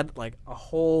 I had like a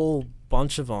whole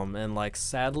bunch of them, and like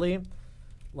sadly,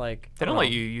 like They I don't know. let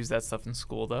you use that stuff in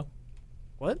school, though.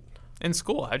 What? In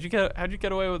school, how'd you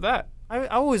get away with that? I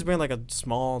always bring like a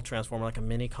small transformer, like a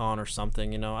mini con or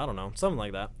something, you know, I don't know, something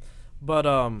like that. But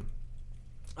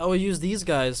I would use these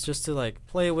guys just to like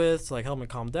play with, to like help me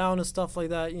calm down and stuff like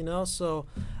that, you know. So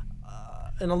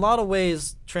in a lot of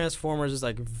ways, Transformers is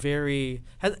like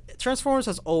Transformers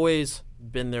has always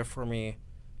been there for me,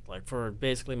 like for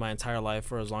basically my entire life,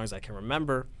 for as long as I can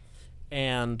remember.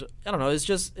 And I don't know, it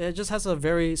just has a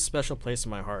very special place in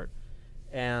my heart.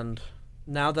 And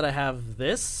now that I have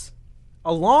this,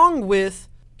 along with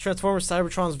Transformers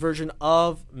Cybertron's version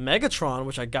of Megatron,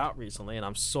 which I got recently, and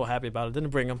I'm so happy about it. Didn't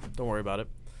bring him. Don't worry about it.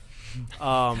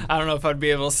 I don't know if I'd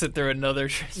be able to sit through another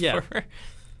Transformer.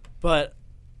 But,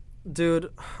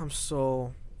 dude, I'm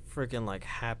so freaking, like,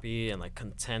 happy and, like,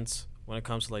 content when it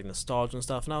comes to, like, nostalgia and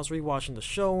stuff. And I was rewatching the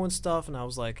show and stuff, and I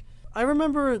was like, I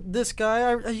remember this guy.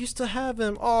 I used to have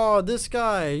him. Oh, this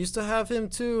guy. I used to have him,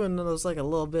 too. And there was, like, a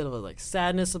little bit of, like,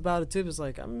 sadness about it, too. It's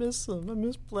like, I miss him. I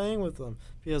miss playing with him.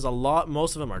 Because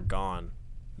most of them are gone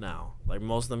now. Like,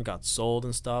 most of them got sold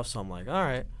and stuff. So I'm like, all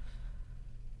right.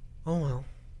 Oh, well.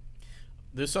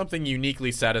 There's something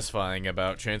uniquely satisfying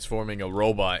about transforming a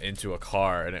robot into a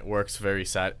car, and it works very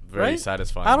Right?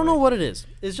 satisfying. I don't know what it is.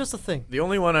 It's just a thing. The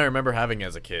only one I remember having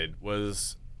as a kid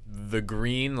was the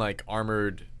green, like,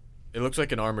 armored. It looks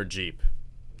like an armored Jeep.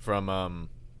 from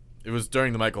it was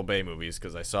during the Michael Bay movies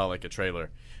because I saw like a trailer,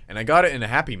 and I got it in a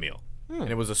Happy Meal, and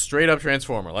it was a straight up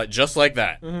Transformer, like just like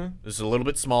that. This is a little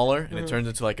bit smaller, and it turns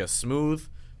into like a smooth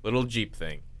little Jeep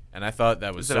thing, and I thought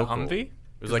that was Is it so a Humvee? cool. It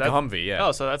was Is like that- a Humvee, yeah.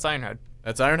 Oh, so that's Ironhide.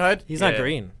 That's Ironhide. He's not Yeah.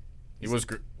 green. He was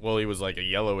he was like a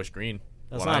yellowish green.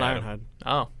 That's when not I had him. Ironhide.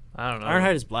 Oh, I don't know.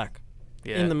 Ironhide is black.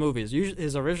 Yeah. In the movies, usually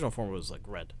his original form was like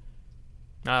red.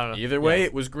 I don't know. Either way,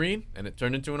 it was green, and it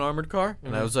turned into an armored car,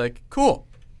 and I was like, cool.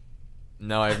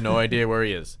 Now I have no idea where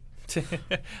he is.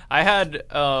 I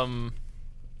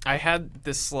had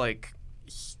this like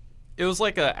it was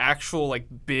like a actual like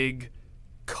big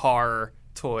car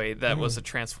toy that was a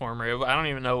Transformer. I don't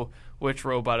even know which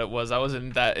robot it was. I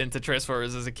wasn't that into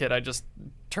Transformers as a kid. I just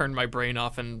turned my brain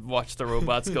off and watched the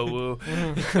robots go woo.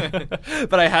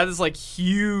 But I had this like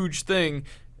huge thing.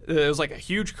 It was like a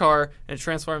huge car and it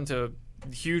transformed into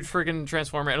a huge freaking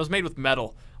Transformer, and it was made with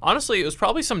metal. Honestly, it was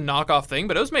probably some knockoff thing,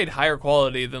 but it was made higher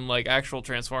quality than like actual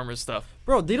Transformers stuff.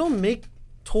 Bro, they don't make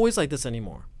toys like this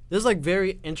anymore. This is like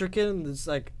very intricate and it's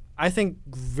like I think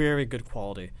very good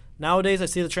quality. Nowadays I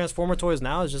see the Transformer toys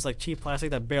now is just like cheap plastic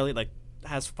that barely like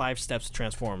has 5 steps to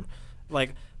transform.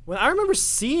 Like when I remember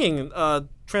seeing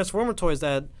Transformer toys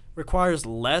that requires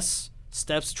less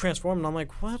steps to transform, and I'm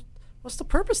like, what's the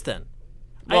purpose then?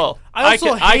 Well, I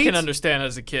I can understand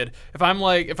as a kid. If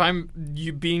I'm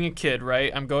you being a kid,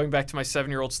 right? I'm going back to my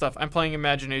 7-year-old stuff. I'm playing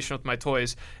imagination with my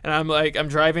toys, and I'm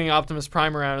driving Optimus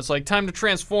Prime around. It's like time to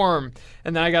transform,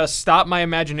 and then I gotta stop my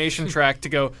imagination track to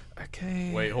go.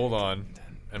 Okay. Wait, hold on.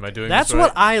 Am I doing That's this right?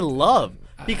 what I love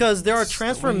because there are It's the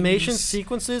transformation wings.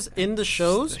 sequences in the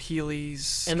shows. The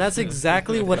Heelys. And that's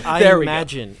exactly what I There we go.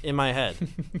 imagine in my head.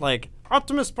 Like,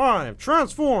 Optimus Prime,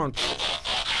 transform.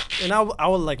 And I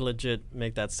would like legit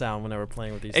make that sound whenever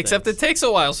playing with these Except things. it takes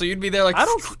a while, so you'd be there like. I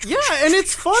don't. Yeah, and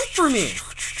it's fun for me.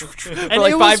 for And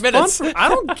like it 5 was minutes. Fun for,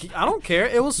 I don't care.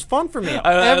 It was fun for me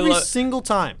I every lo- single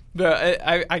time. But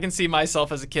I can see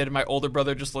myself as a kid, and my older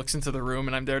brother just looks into the room,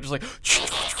 and I'm there just like.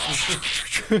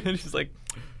 And he's like,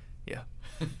 yeah.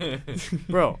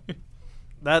 Bro,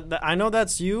 that I know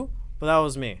that's you, but that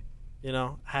was me. You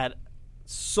know, had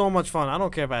so much fun. I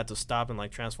don't care if I had to stop and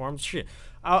like transform. Shit,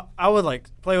 I would like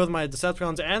play with my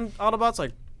Decepticons and Autobots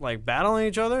like battling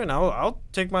each other, and I'll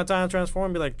take my time to transform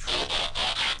and be like.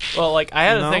 Well, like I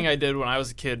had You a know? thing I did when I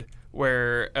was a kid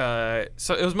where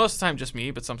so it was most of the time just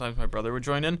me, but sometimes my brother would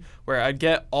join in, where I'd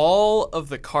get all of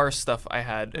the car stuff I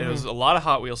had. It was a lot of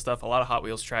Hot Wheels stuff, a lot of Hot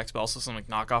Wheels tracks, but also some like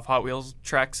knockoff Hot Wheels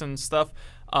tracks and stuff,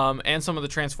 and some of the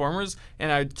Transformers,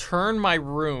 and I'd turn my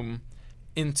room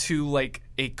into like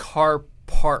a car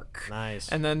park. Nice.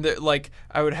 And then like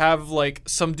I would have like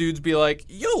some dudes be like,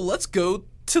 "Yo, let's go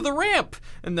to the ramp,"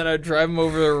 and then I'd drive them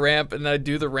over the ramp, and then I'd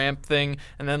do the ramp thing,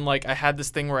 and then like I had this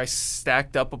thing where I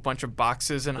stacked up a bunch of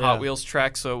boxes and Hot Yeah. Wheels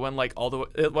tracks, so it went like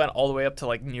it went all the way up to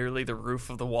like nearly the roof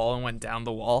of the wall and went down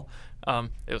the wall.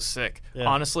 It was sick. Yeah.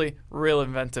 Honestly, real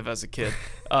inventive as a kid.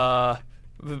 But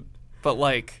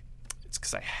like. It's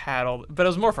because I had but it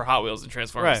was more for Hot Wheels than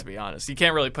Transformers, Right. to be honest. You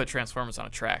can't really put Transformers on a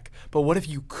track. But what if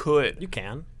you could? You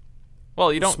can.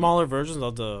 Well, you don't. Smaller versions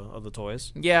of the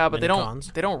toys. Yeah, but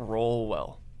Minicons. they don't roll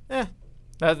well. Eh.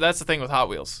 That's the thing with Hot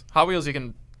Wheels. Hot Wheels, you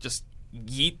can just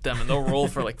yeet them and they'll roll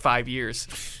for like 5 years.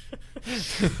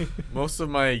 Most of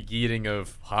my yeeting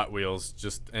of Hot Wheels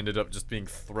just ended up just being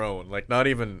thrown, like not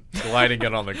even gliding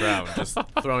it on the ground, just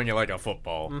throwing it like a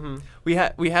football. We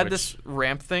had Which- this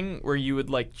ramp thing where you would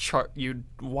like you'd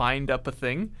wind up a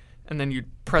thing and then you'd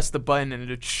press the button and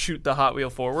it'd shoot the Hot Wheel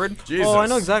forward. Jesus. Oh, I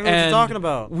know exactly what you're And talking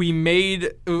about. We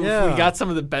Yeah. got some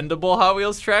of the bendable Hot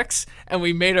Wheels tracks and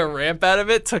we made a ramp out of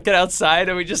it, took it outside,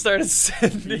 and we just started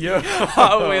sending Yo.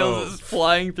 Hot Wheels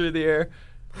flying through the air.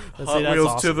 See, Hot that's Wheels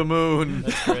to awesome. the moon.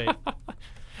 That's great.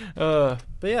 Uh,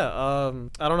 But yeah,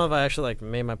 I don't know if I actually like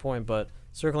made my point, but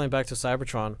circling back to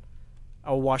Cybertron,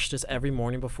 I would watch this every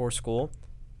morning before school,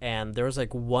 and there was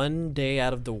like one day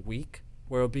out of the week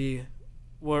where it'll be,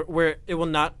 where it will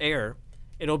not air.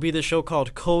 It'll be the show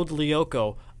called Code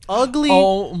Lyoko. Ugly.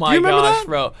 oh Do my you remember gosh, that?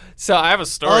 bro! So I have a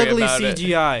story Ugly about it.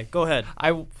 CGI. Go ahead.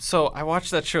 I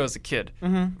watched that show as a kid,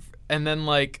 and then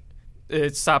like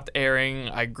it stopped airing.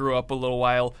 I grew up a little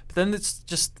while, but then it's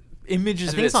just images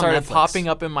I of think it it's on started Netflix. popping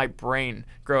up in my brain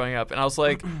growing up, and I was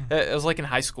like, I was like in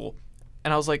high school,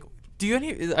 and I was like,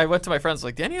 I went to my friends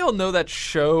like, do any of y'all know that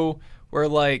show where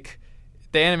like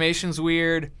the animation's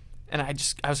weird? And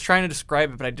I was trying to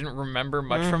describe it, but I didn't remember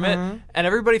much from it. And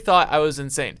everybody thought I was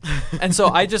insane. And so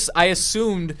I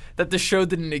assumed that the show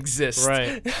didn't exist.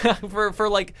 Right. for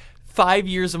like 5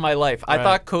 years of my life. I Right.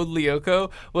 thought Code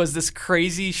Lyoko was this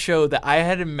crazy show that I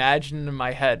had imagined in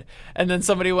my head. And then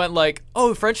somebody went like,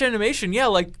 oh, French animation. Yeah,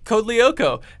 like Code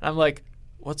Lyoko. And I'm like,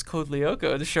 what's Code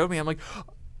Lyoko? They showed me. I'm like,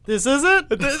 This is it.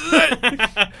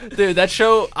 dude, that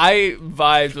show, I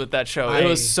vibed with that show. It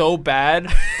was so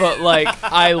bad, but like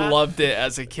I loved it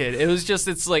as a kid. It was just,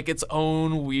 it's like its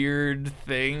own weird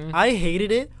thing. I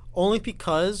hated it only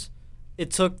because it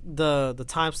took the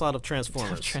time slot of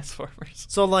Transformers. Transformers.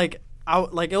 So like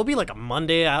it'll be like a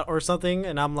Monday out or something,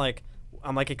 and I'm like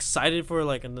excited for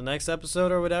like in the next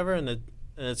episode or whatever, and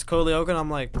it's Code Lyoko, and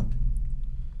I'm like,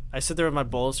 I sit there with my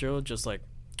bowl of cereal, just like,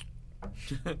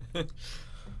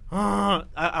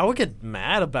 I would get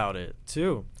mad about it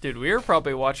too. Dude, we were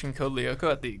probably watching Code Lyoko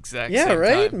at the exact Yeah, same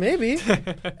right? time. Maybe.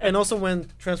 And also when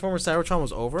Transformers Cybertron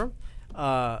was over,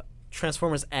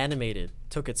 Transformers Animated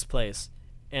took its place.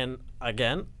 And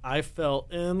again, I fell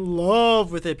in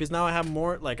love with it because now I have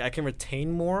more, like I can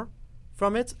retain more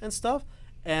from it and stuff.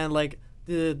 And like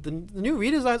the new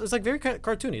redesigns, it's like very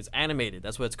cartoony. It's animated.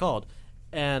 That's what it's called.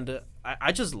 And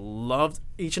I just loved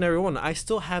each and every one. I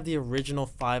still have the original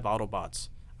 5 Autobots.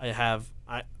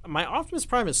 My Optimus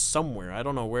Prime is somewhere. I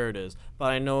don't know where it is, but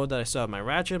I know that I still have my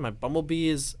Ratchet. My Bumblebee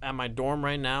is at my dorm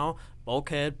right now.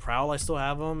 Bulkhead, Prowl, I still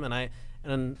have them,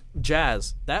 and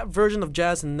Jazz. That version of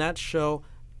Jazz in that show,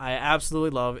 I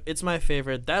absolutely love. It's my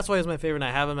favorite. That's why it's my favorite. And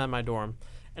I have him at my dorm.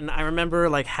 And I remember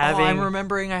like having. Oh, I'm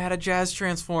remembering I had a Jazz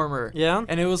Transformer. Yeah?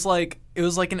 And it was like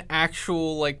an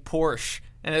actual like Porsche.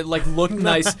 And it like looked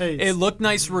nice. It looked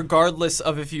nice regardless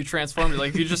of if you transformed it.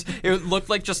 Like it looked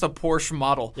like just a Porsche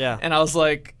model. Yeah. And I was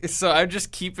like, so I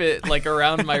just keep it like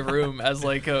around my room as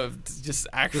like a just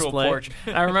actual Display. Porsche.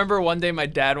 And I remember one day my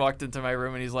dad walked into my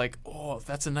room and he's like, oh,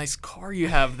 that's a nice car you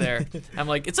have there. I'm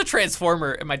like, it's a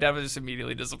Transformer. And my dad was just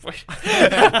immediately disappointed.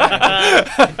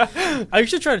 I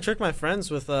used to try to trick my friends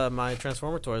with my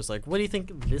Transformer toys. Like, what do you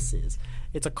think this is?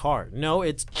 It's a car. No,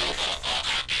 it's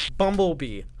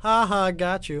Bumblebee. Haha,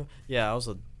 got you. Yeah, I was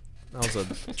a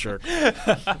jerk.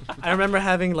 I remember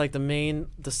having like the main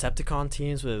Decepticon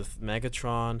teams with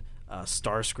Megatron,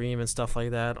 Starscream, and stuff like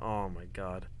that. Oh my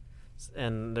god.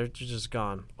 And they're just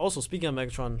gone. Also, speaking of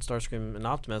Megatron, Starscream, and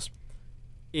Optimus,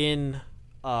 in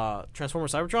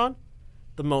Transformers Cybertron,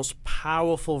 the most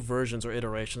powerful versions or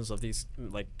iterations of these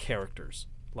like characters.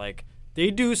 Like they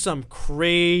do some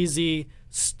crazy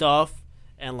stuff,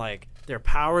 and like their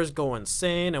powers go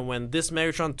insane. And when this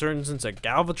Megatron turns into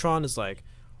Galvatron, is like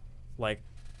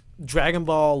Dragon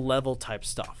Ball level type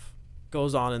stuff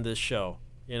goes on in this show.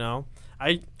 You know,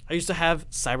 I used to have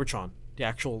Cybertron, the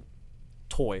actual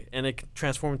toy, and it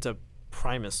transformed into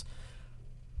Primus.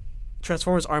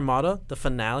 Transformers Armada, the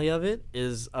finale of it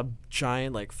is a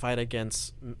giant like fight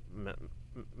against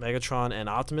Megatron and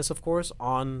Optimus, of course,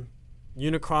 on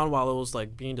Unicron while it was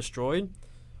like being destroyed.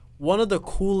 One of the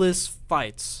coolest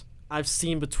fights I've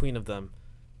seen between of them,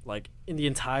 like in the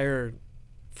entire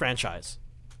franchise.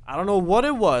 I don't know what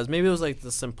it was. Maybe it was like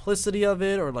the simplicity of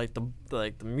it, or like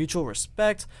the mutual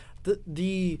respect.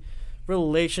 The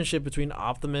relationship between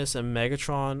Optimus and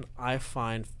Megatron I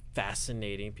find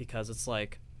fascinating, because it's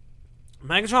like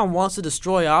Megatron wants to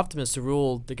destroy Optimus to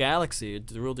rule the galaxy,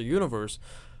 to rule the universe.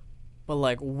 But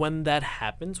like when that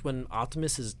happens, when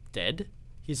Optimus is dead,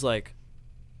 he's like,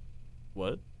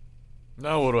 what?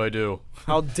 Now what do I do?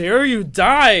 How dare you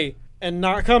die and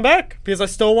not come back? Because I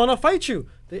still want to fight you.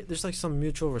 There's like some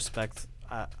mutual respect.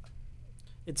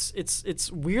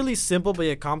 It's weirdly simple but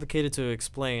yet complicated to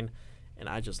explain, and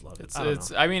I just love it.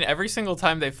 I mean, every single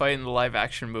time they fight in the live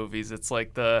action movies, it's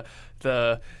like the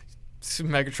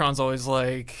Megatron's always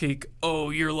like,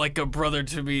 oh, you're like a brother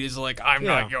to me. He's like, I'm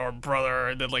not your brother,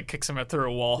 and then like kicks him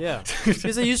through a wall. Yeah,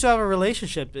 because they used to have a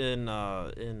relationship in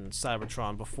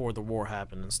Cybertron before the war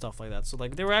happened and stuff like that. So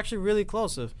like they were actually really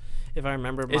close, if I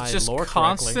remember my lore It's just correctly.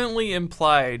 constantly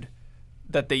implied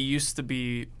that they used to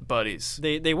be buddies,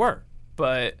 They were.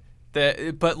 but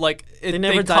like They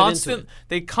never dive into it.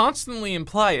 They constantly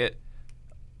imply it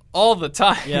all the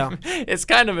time. Yeah. It's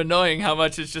kind of annoying how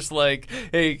much it's just like,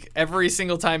 hey, every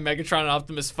single time Megatron and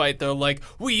Optimus fight, they're like,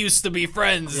 we used to be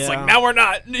friends. It's like, Yeah. now we're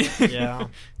not. Yeah.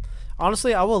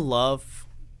 Honestly, I would love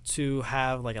to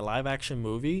have like a live action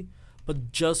movie,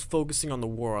 but just focusing on the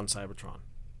war on Cybertron.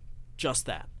 Just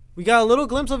that. We got a little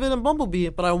glimpse of it in Bumblebee,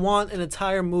 but I want an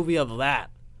entire movie of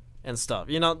that and stuff.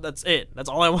 You know, that's it. That's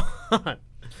all I want.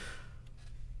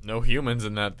 No humans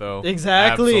in that, though.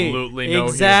 Exactly. Absolutely no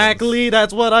Exactly. humans.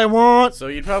 That's what I want. So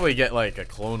you'd probably get like a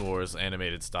Clone Wars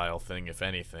animated style thing, if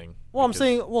anything. Well, I'm because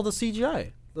saying, the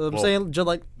CGI. I'm Well, saying, just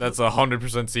like, that's 100%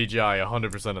 CGI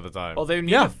 100% of the time. Well, they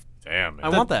need Yeah. Damn, man. I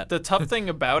want that. The tough thing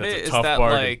about That's it a is tough that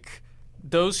bargain. like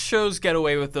those shows get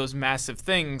away with those massive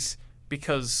things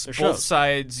because They're both shows.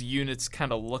 sides' units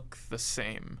kind of look the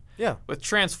same. Yeah. With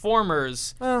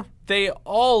Transformers, Well, they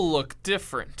all look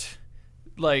different.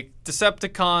 Like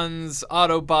Decepticons,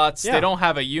 Autobots, Yeah. they don't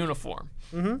have a uniform.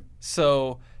 mm-hmm.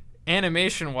 So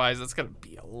animation-wise, it's gonna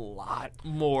be a lot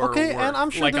more. Okay, work. and I'm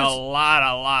sure like a there's-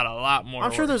 lot more.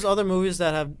 I'm sure work. there's other movies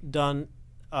that have done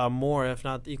more, if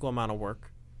not the equal amount of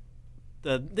work.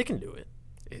 They can do it.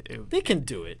 They can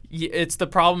do it. It's the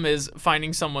problem is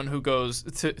finding someone who goes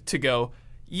to go.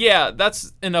 Yeah,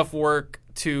 that's enough work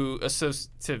to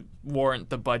warrant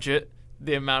the budget,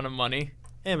 the amount of money.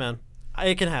 Hey, man,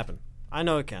 it can happen. I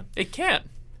know it can. It can't.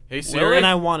 Hey Well, Siri. and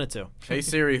I want it to. Hey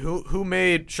Siri. Who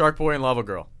made Shark Boy and Lava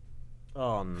Girl?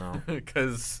 Oh no.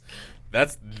 Because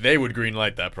they would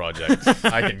greenlight that project.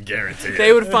 I can guarantee it.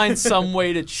 They would find some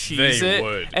way to cheese They it,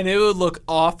 would. and it would look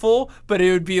awful, but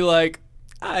it would be like,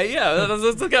 yeah,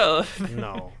 let's go.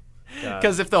 No. God.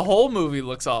 Because if the whole movie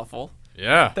looks awful,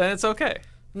 Yeah. then it's okay.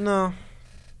 No.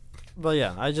 But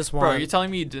yeah, I just Bro, want. are you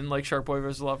telling me you didn't like Shark Boy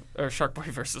versus Lava Girl?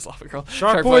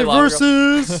 Shark Boy Lava Girl.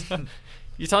 versus.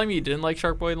 You telling me you didn't like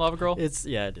Shark Boy and Lava Girl? I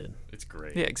did. It's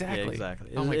great. Yeah, exactly. Yeah,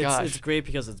 exactly. Oh my it's, gosh. It's great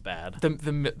because it's bad.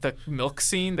 The milk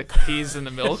scene, the cookies and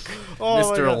the milk. Oh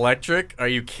my Mr. God. Electric, are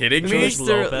you kidding me? George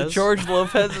Lopez. George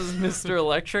Lopez is Mr.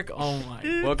 Electric. Oh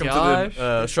my Welcome gosh. to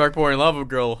the Shark Boy and Lava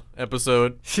Girl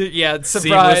episode. Yeah,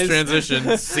 surprise. Seamless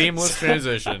transition. Seamless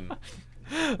transition.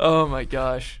 Oh my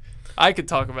gosh. I could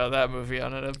talk about that movie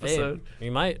on an Hey, episode. we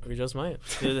might. We just might.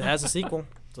 It has a sequel,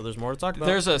 so there's more to talk about.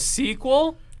 There's a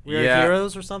sequel? We Are Yeah.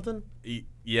 Heroes or something.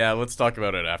 Yeah, let's talk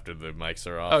about it after the mics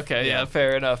are off. Okay, yeah,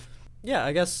 fair enough. Yeah,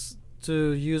 I guess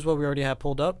to use what we already have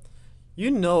pulled up, you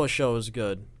know a show is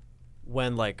good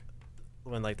when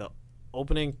the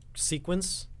opening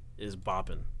sequence is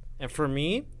bopping. And for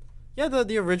me, yeah,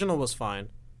 the original was fine,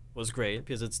 was great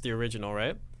because it's the original,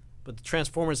 right? But the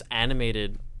Transformers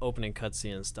animated opening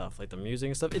cutscene and stuff, like the music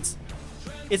and stuff, it's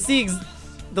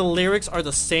the lyrics are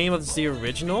the same as the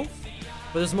original,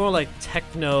 but it's more like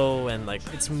techno and like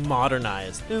it's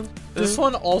modernized. This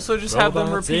one also just have them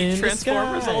Robots repeat in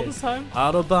Transformers all the disguise. time?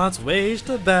 Autobots waged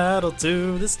a battle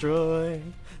to destroy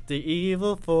the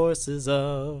evil forces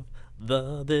of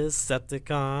the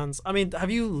Decepticons. I mean,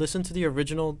 have you listened to the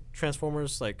original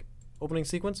Transformers like opening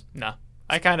sequence? No.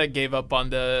 I kind of gave up on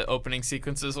the opening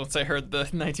sequences once I heard the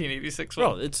 1986 one.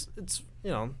 Bro, it's you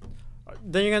know.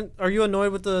 Then are you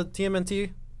annoyed with the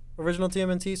original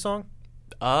TMNT song?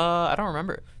 I don't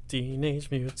remember it.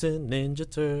 Teenage Mutant Ninja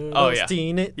Turtles. Oh, yeah.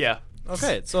 Teenage. Yeah.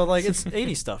 Okay, so like it's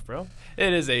 80s stuff, bro.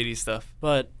 It is 80s stuff.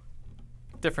 But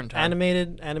Different time.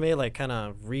 animated like kind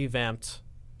of revamped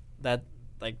that.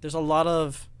 Like there's a lot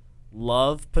of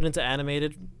love put into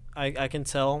animated. I can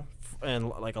tell, and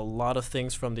like a lot of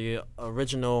things from the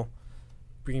original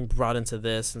being brought into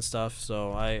this and stuff.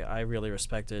 So I really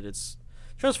respect it. It's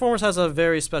Transformers has a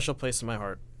very special place in my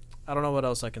heart. I don't know what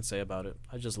else I can say about it.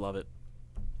 I just love it.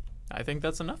 I think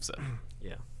that's enough said.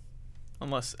 Yeah.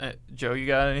 Unless, Joe, you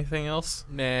got anything else?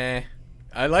 Nah.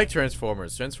 I like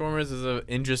Transformers. Transformers is an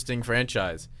interesting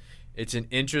franchise. It's an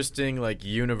interesting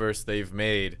universe they've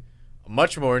made.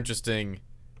 Much more interesting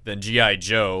than G.I.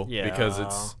 Joe because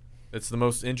Yeah. it's the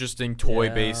most interesting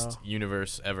toy-based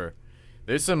universe ever.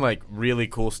 There's some really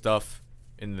cool stuff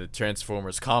in the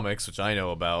Transformers comics, which I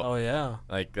know about. Oh yeah.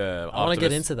 Like I wanna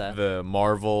get into that. The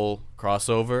Marvel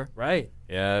crossover. Right.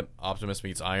 Yeah, Optimus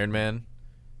meets Iron Man.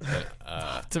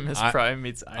 Optimus I- Prime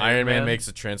meets Iron Man makes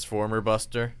a Transformer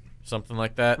Buster, something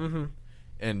like that. Mm-hmm.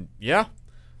 And yeah,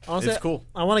 Honestly, it's cool.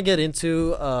 I want to get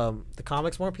into the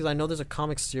comics more because I know there's a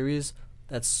comic series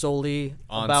that's solely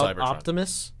On about Cybertron.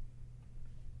 Optimus.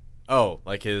 Oh,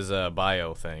 like his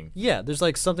bio thing. Yeah, there's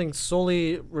something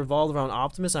solely revolved around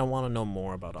Optimus. And I want to know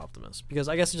more about Optimus because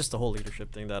I guess it's just the whole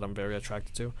leadership thing that I'm very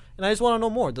attracted to, and I just want to know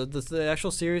more. The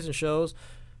actual series and shows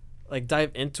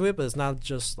dive into it, but it's not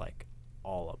just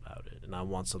all about it, and I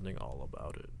want something all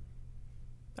about it.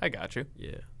 I got you.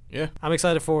 Yeah. Yeah. I'm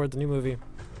excited for the new movie.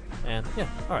 And yeah,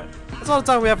 alright. That's all the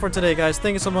time we have for today, guys.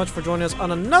 Thank you so much for joining us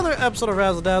on another episode of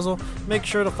Razzle Dazzle. Make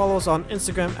sure to follow us on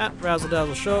Instagram at Razzle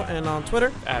Dazzle Show and on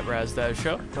Twitter. At Razdaz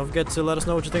Show. Don't forget to let us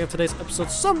know what you think of today's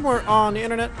episode somewhere on the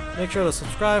internet. Make sure to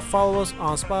subscribe, follow us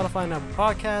on Spotify and Apple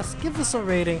Podcasts. Give us a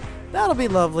rating. That'll be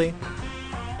lovely.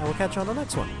 And we'll catch you on the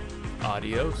next one.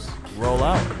 Adios. Roll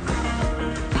out.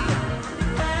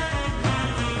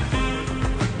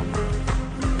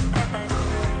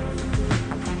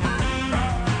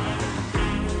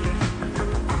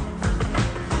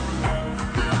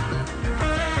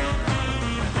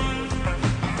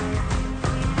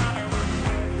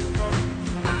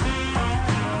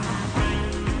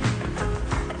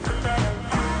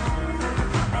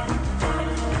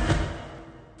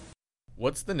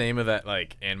 what's the name of that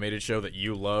like animated show that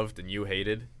you loved and you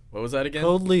hated? What was that again?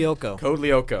 Code Lyoko. Code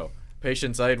Lyoko.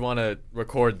 Patience, I'd want to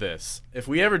record this. If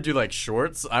we ever do like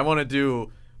shorts, I want to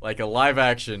do like a live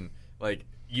action, like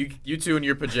you two in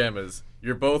your pajamas.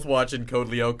 You're both watching Code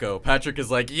Lyoko. Patrick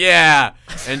is like, yeah,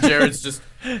 and Jared's just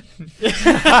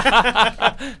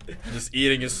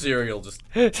eating his cereal, just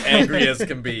angry as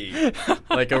can be,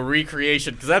 like a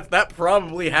recreation. Because that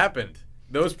probably happened.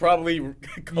 Those probably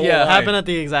Yeah, Happened at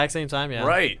the exact same time, yeah.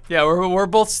 right. Yeah, we're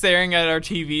both staring at our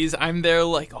TVs. I'm there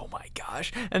like, oh my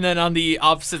gosh. And then on the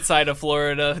opposite side of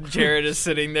Florida, Jared is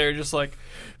sitting there just like,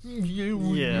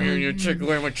 Yeah. You're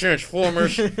tickling my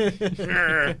Transformers. oh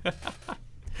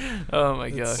my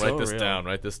gosh. So Write this real. down.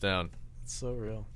 Write this down. It's so real.